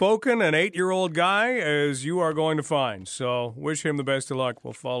well-spoken an 8-year-old guy as you are going to find. So wish him the best of luck.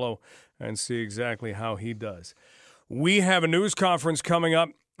 We'll follow and see exactly how he does. We have a news conference coming up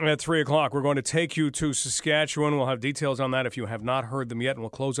at 3 o'clock. We're going to take you to Saskatchewan. We'll have details on that if you have not heard them yet, and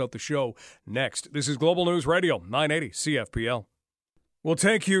we'll close out the show next. This is Global News Radio, 980 CFPL. We'll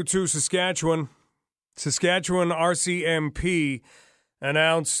take you to Saskatchewan. Saskatchewan RCMP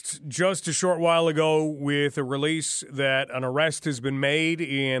announced just a short while ago with a release that an arrest has been made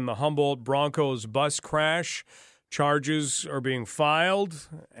in the Humboldt Broncos bus crash. Charges are being filed,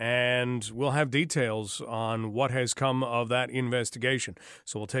 and we'll have details on what has come of that investigation.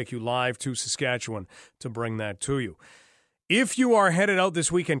 So we'll take you live to Saskatchewan to bring that to you. If you are headed out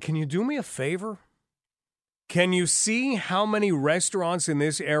this weekend, can you do me a favor? Can you see how many restaurants in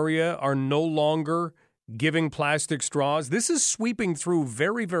this area are no longer giving plastic straws? This is sweeping through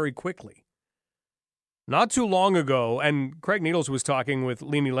very, very quickly. Not too long ago, and Craig Needles was talking with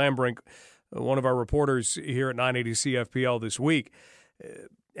Leni Lambrink, one of our reporters here at 980 CFPL this week,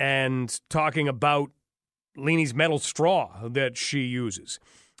 and talking about Leni's metal straw that she uses.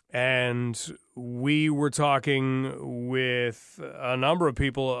 And we were talking with a number of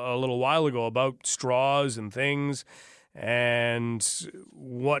people a little while ago about straws and things. And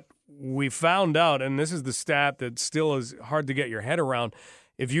what we found out, and this is the stat that still is hard to get your head around,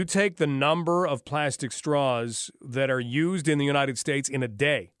 if you take the number of plastic straws that are used in the United States in a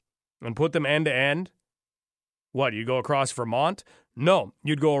day and put them end to end, what, you go across Vermont? No,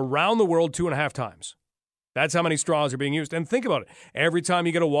 you'd go around the world 2.5 times. That's how many straws are being used. And think about it. Every time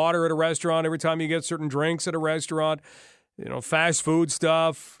you get a water at a restaurant, every time you get certain drinks at a restaurant, fast food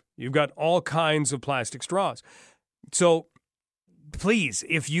stuff, you've got all kinds of plastic straws. So please,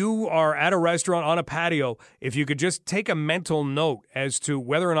 if you are at a restaurant on a patio, if you could just take a mental note as to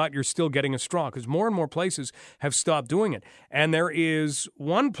whether or not you're still getting a straw, because more and more places have stopped doing it. And there is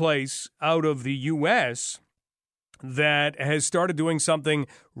one place out of the U.S. that has started doing something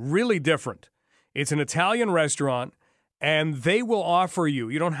really different. It's an Italian restaurant, and they will offer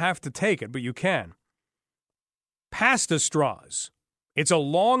you don't have to take it, but you can, pasta straws. It's a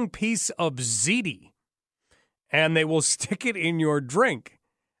long piece of ziti, and they will stick it in your drink.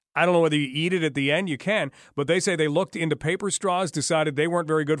 I don't know whether you eat it at the end. You can, but they say they looked into paper straws, decided they weren't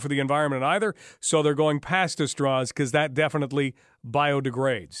very good for the environment either, so they're going pasta straws because that definitely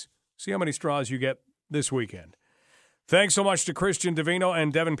biodegrades. See how many straws you get this weekend. Thanks so much to Christian Davino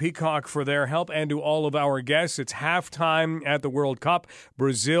and Devin Peacock for their help, and to all of our guests. It's halftime at the World Cup.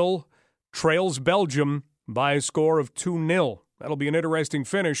 Brazil trails Belgium by a score of 2-0. That'll be an interesting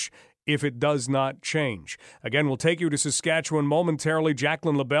finish if it does not change. Again, we'll take you to Saskatchewan momentarily.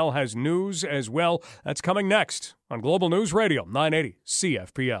 Jacqueline LaBelle has news as well. That's coming next on Global News Radio, 980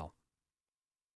 CFPL.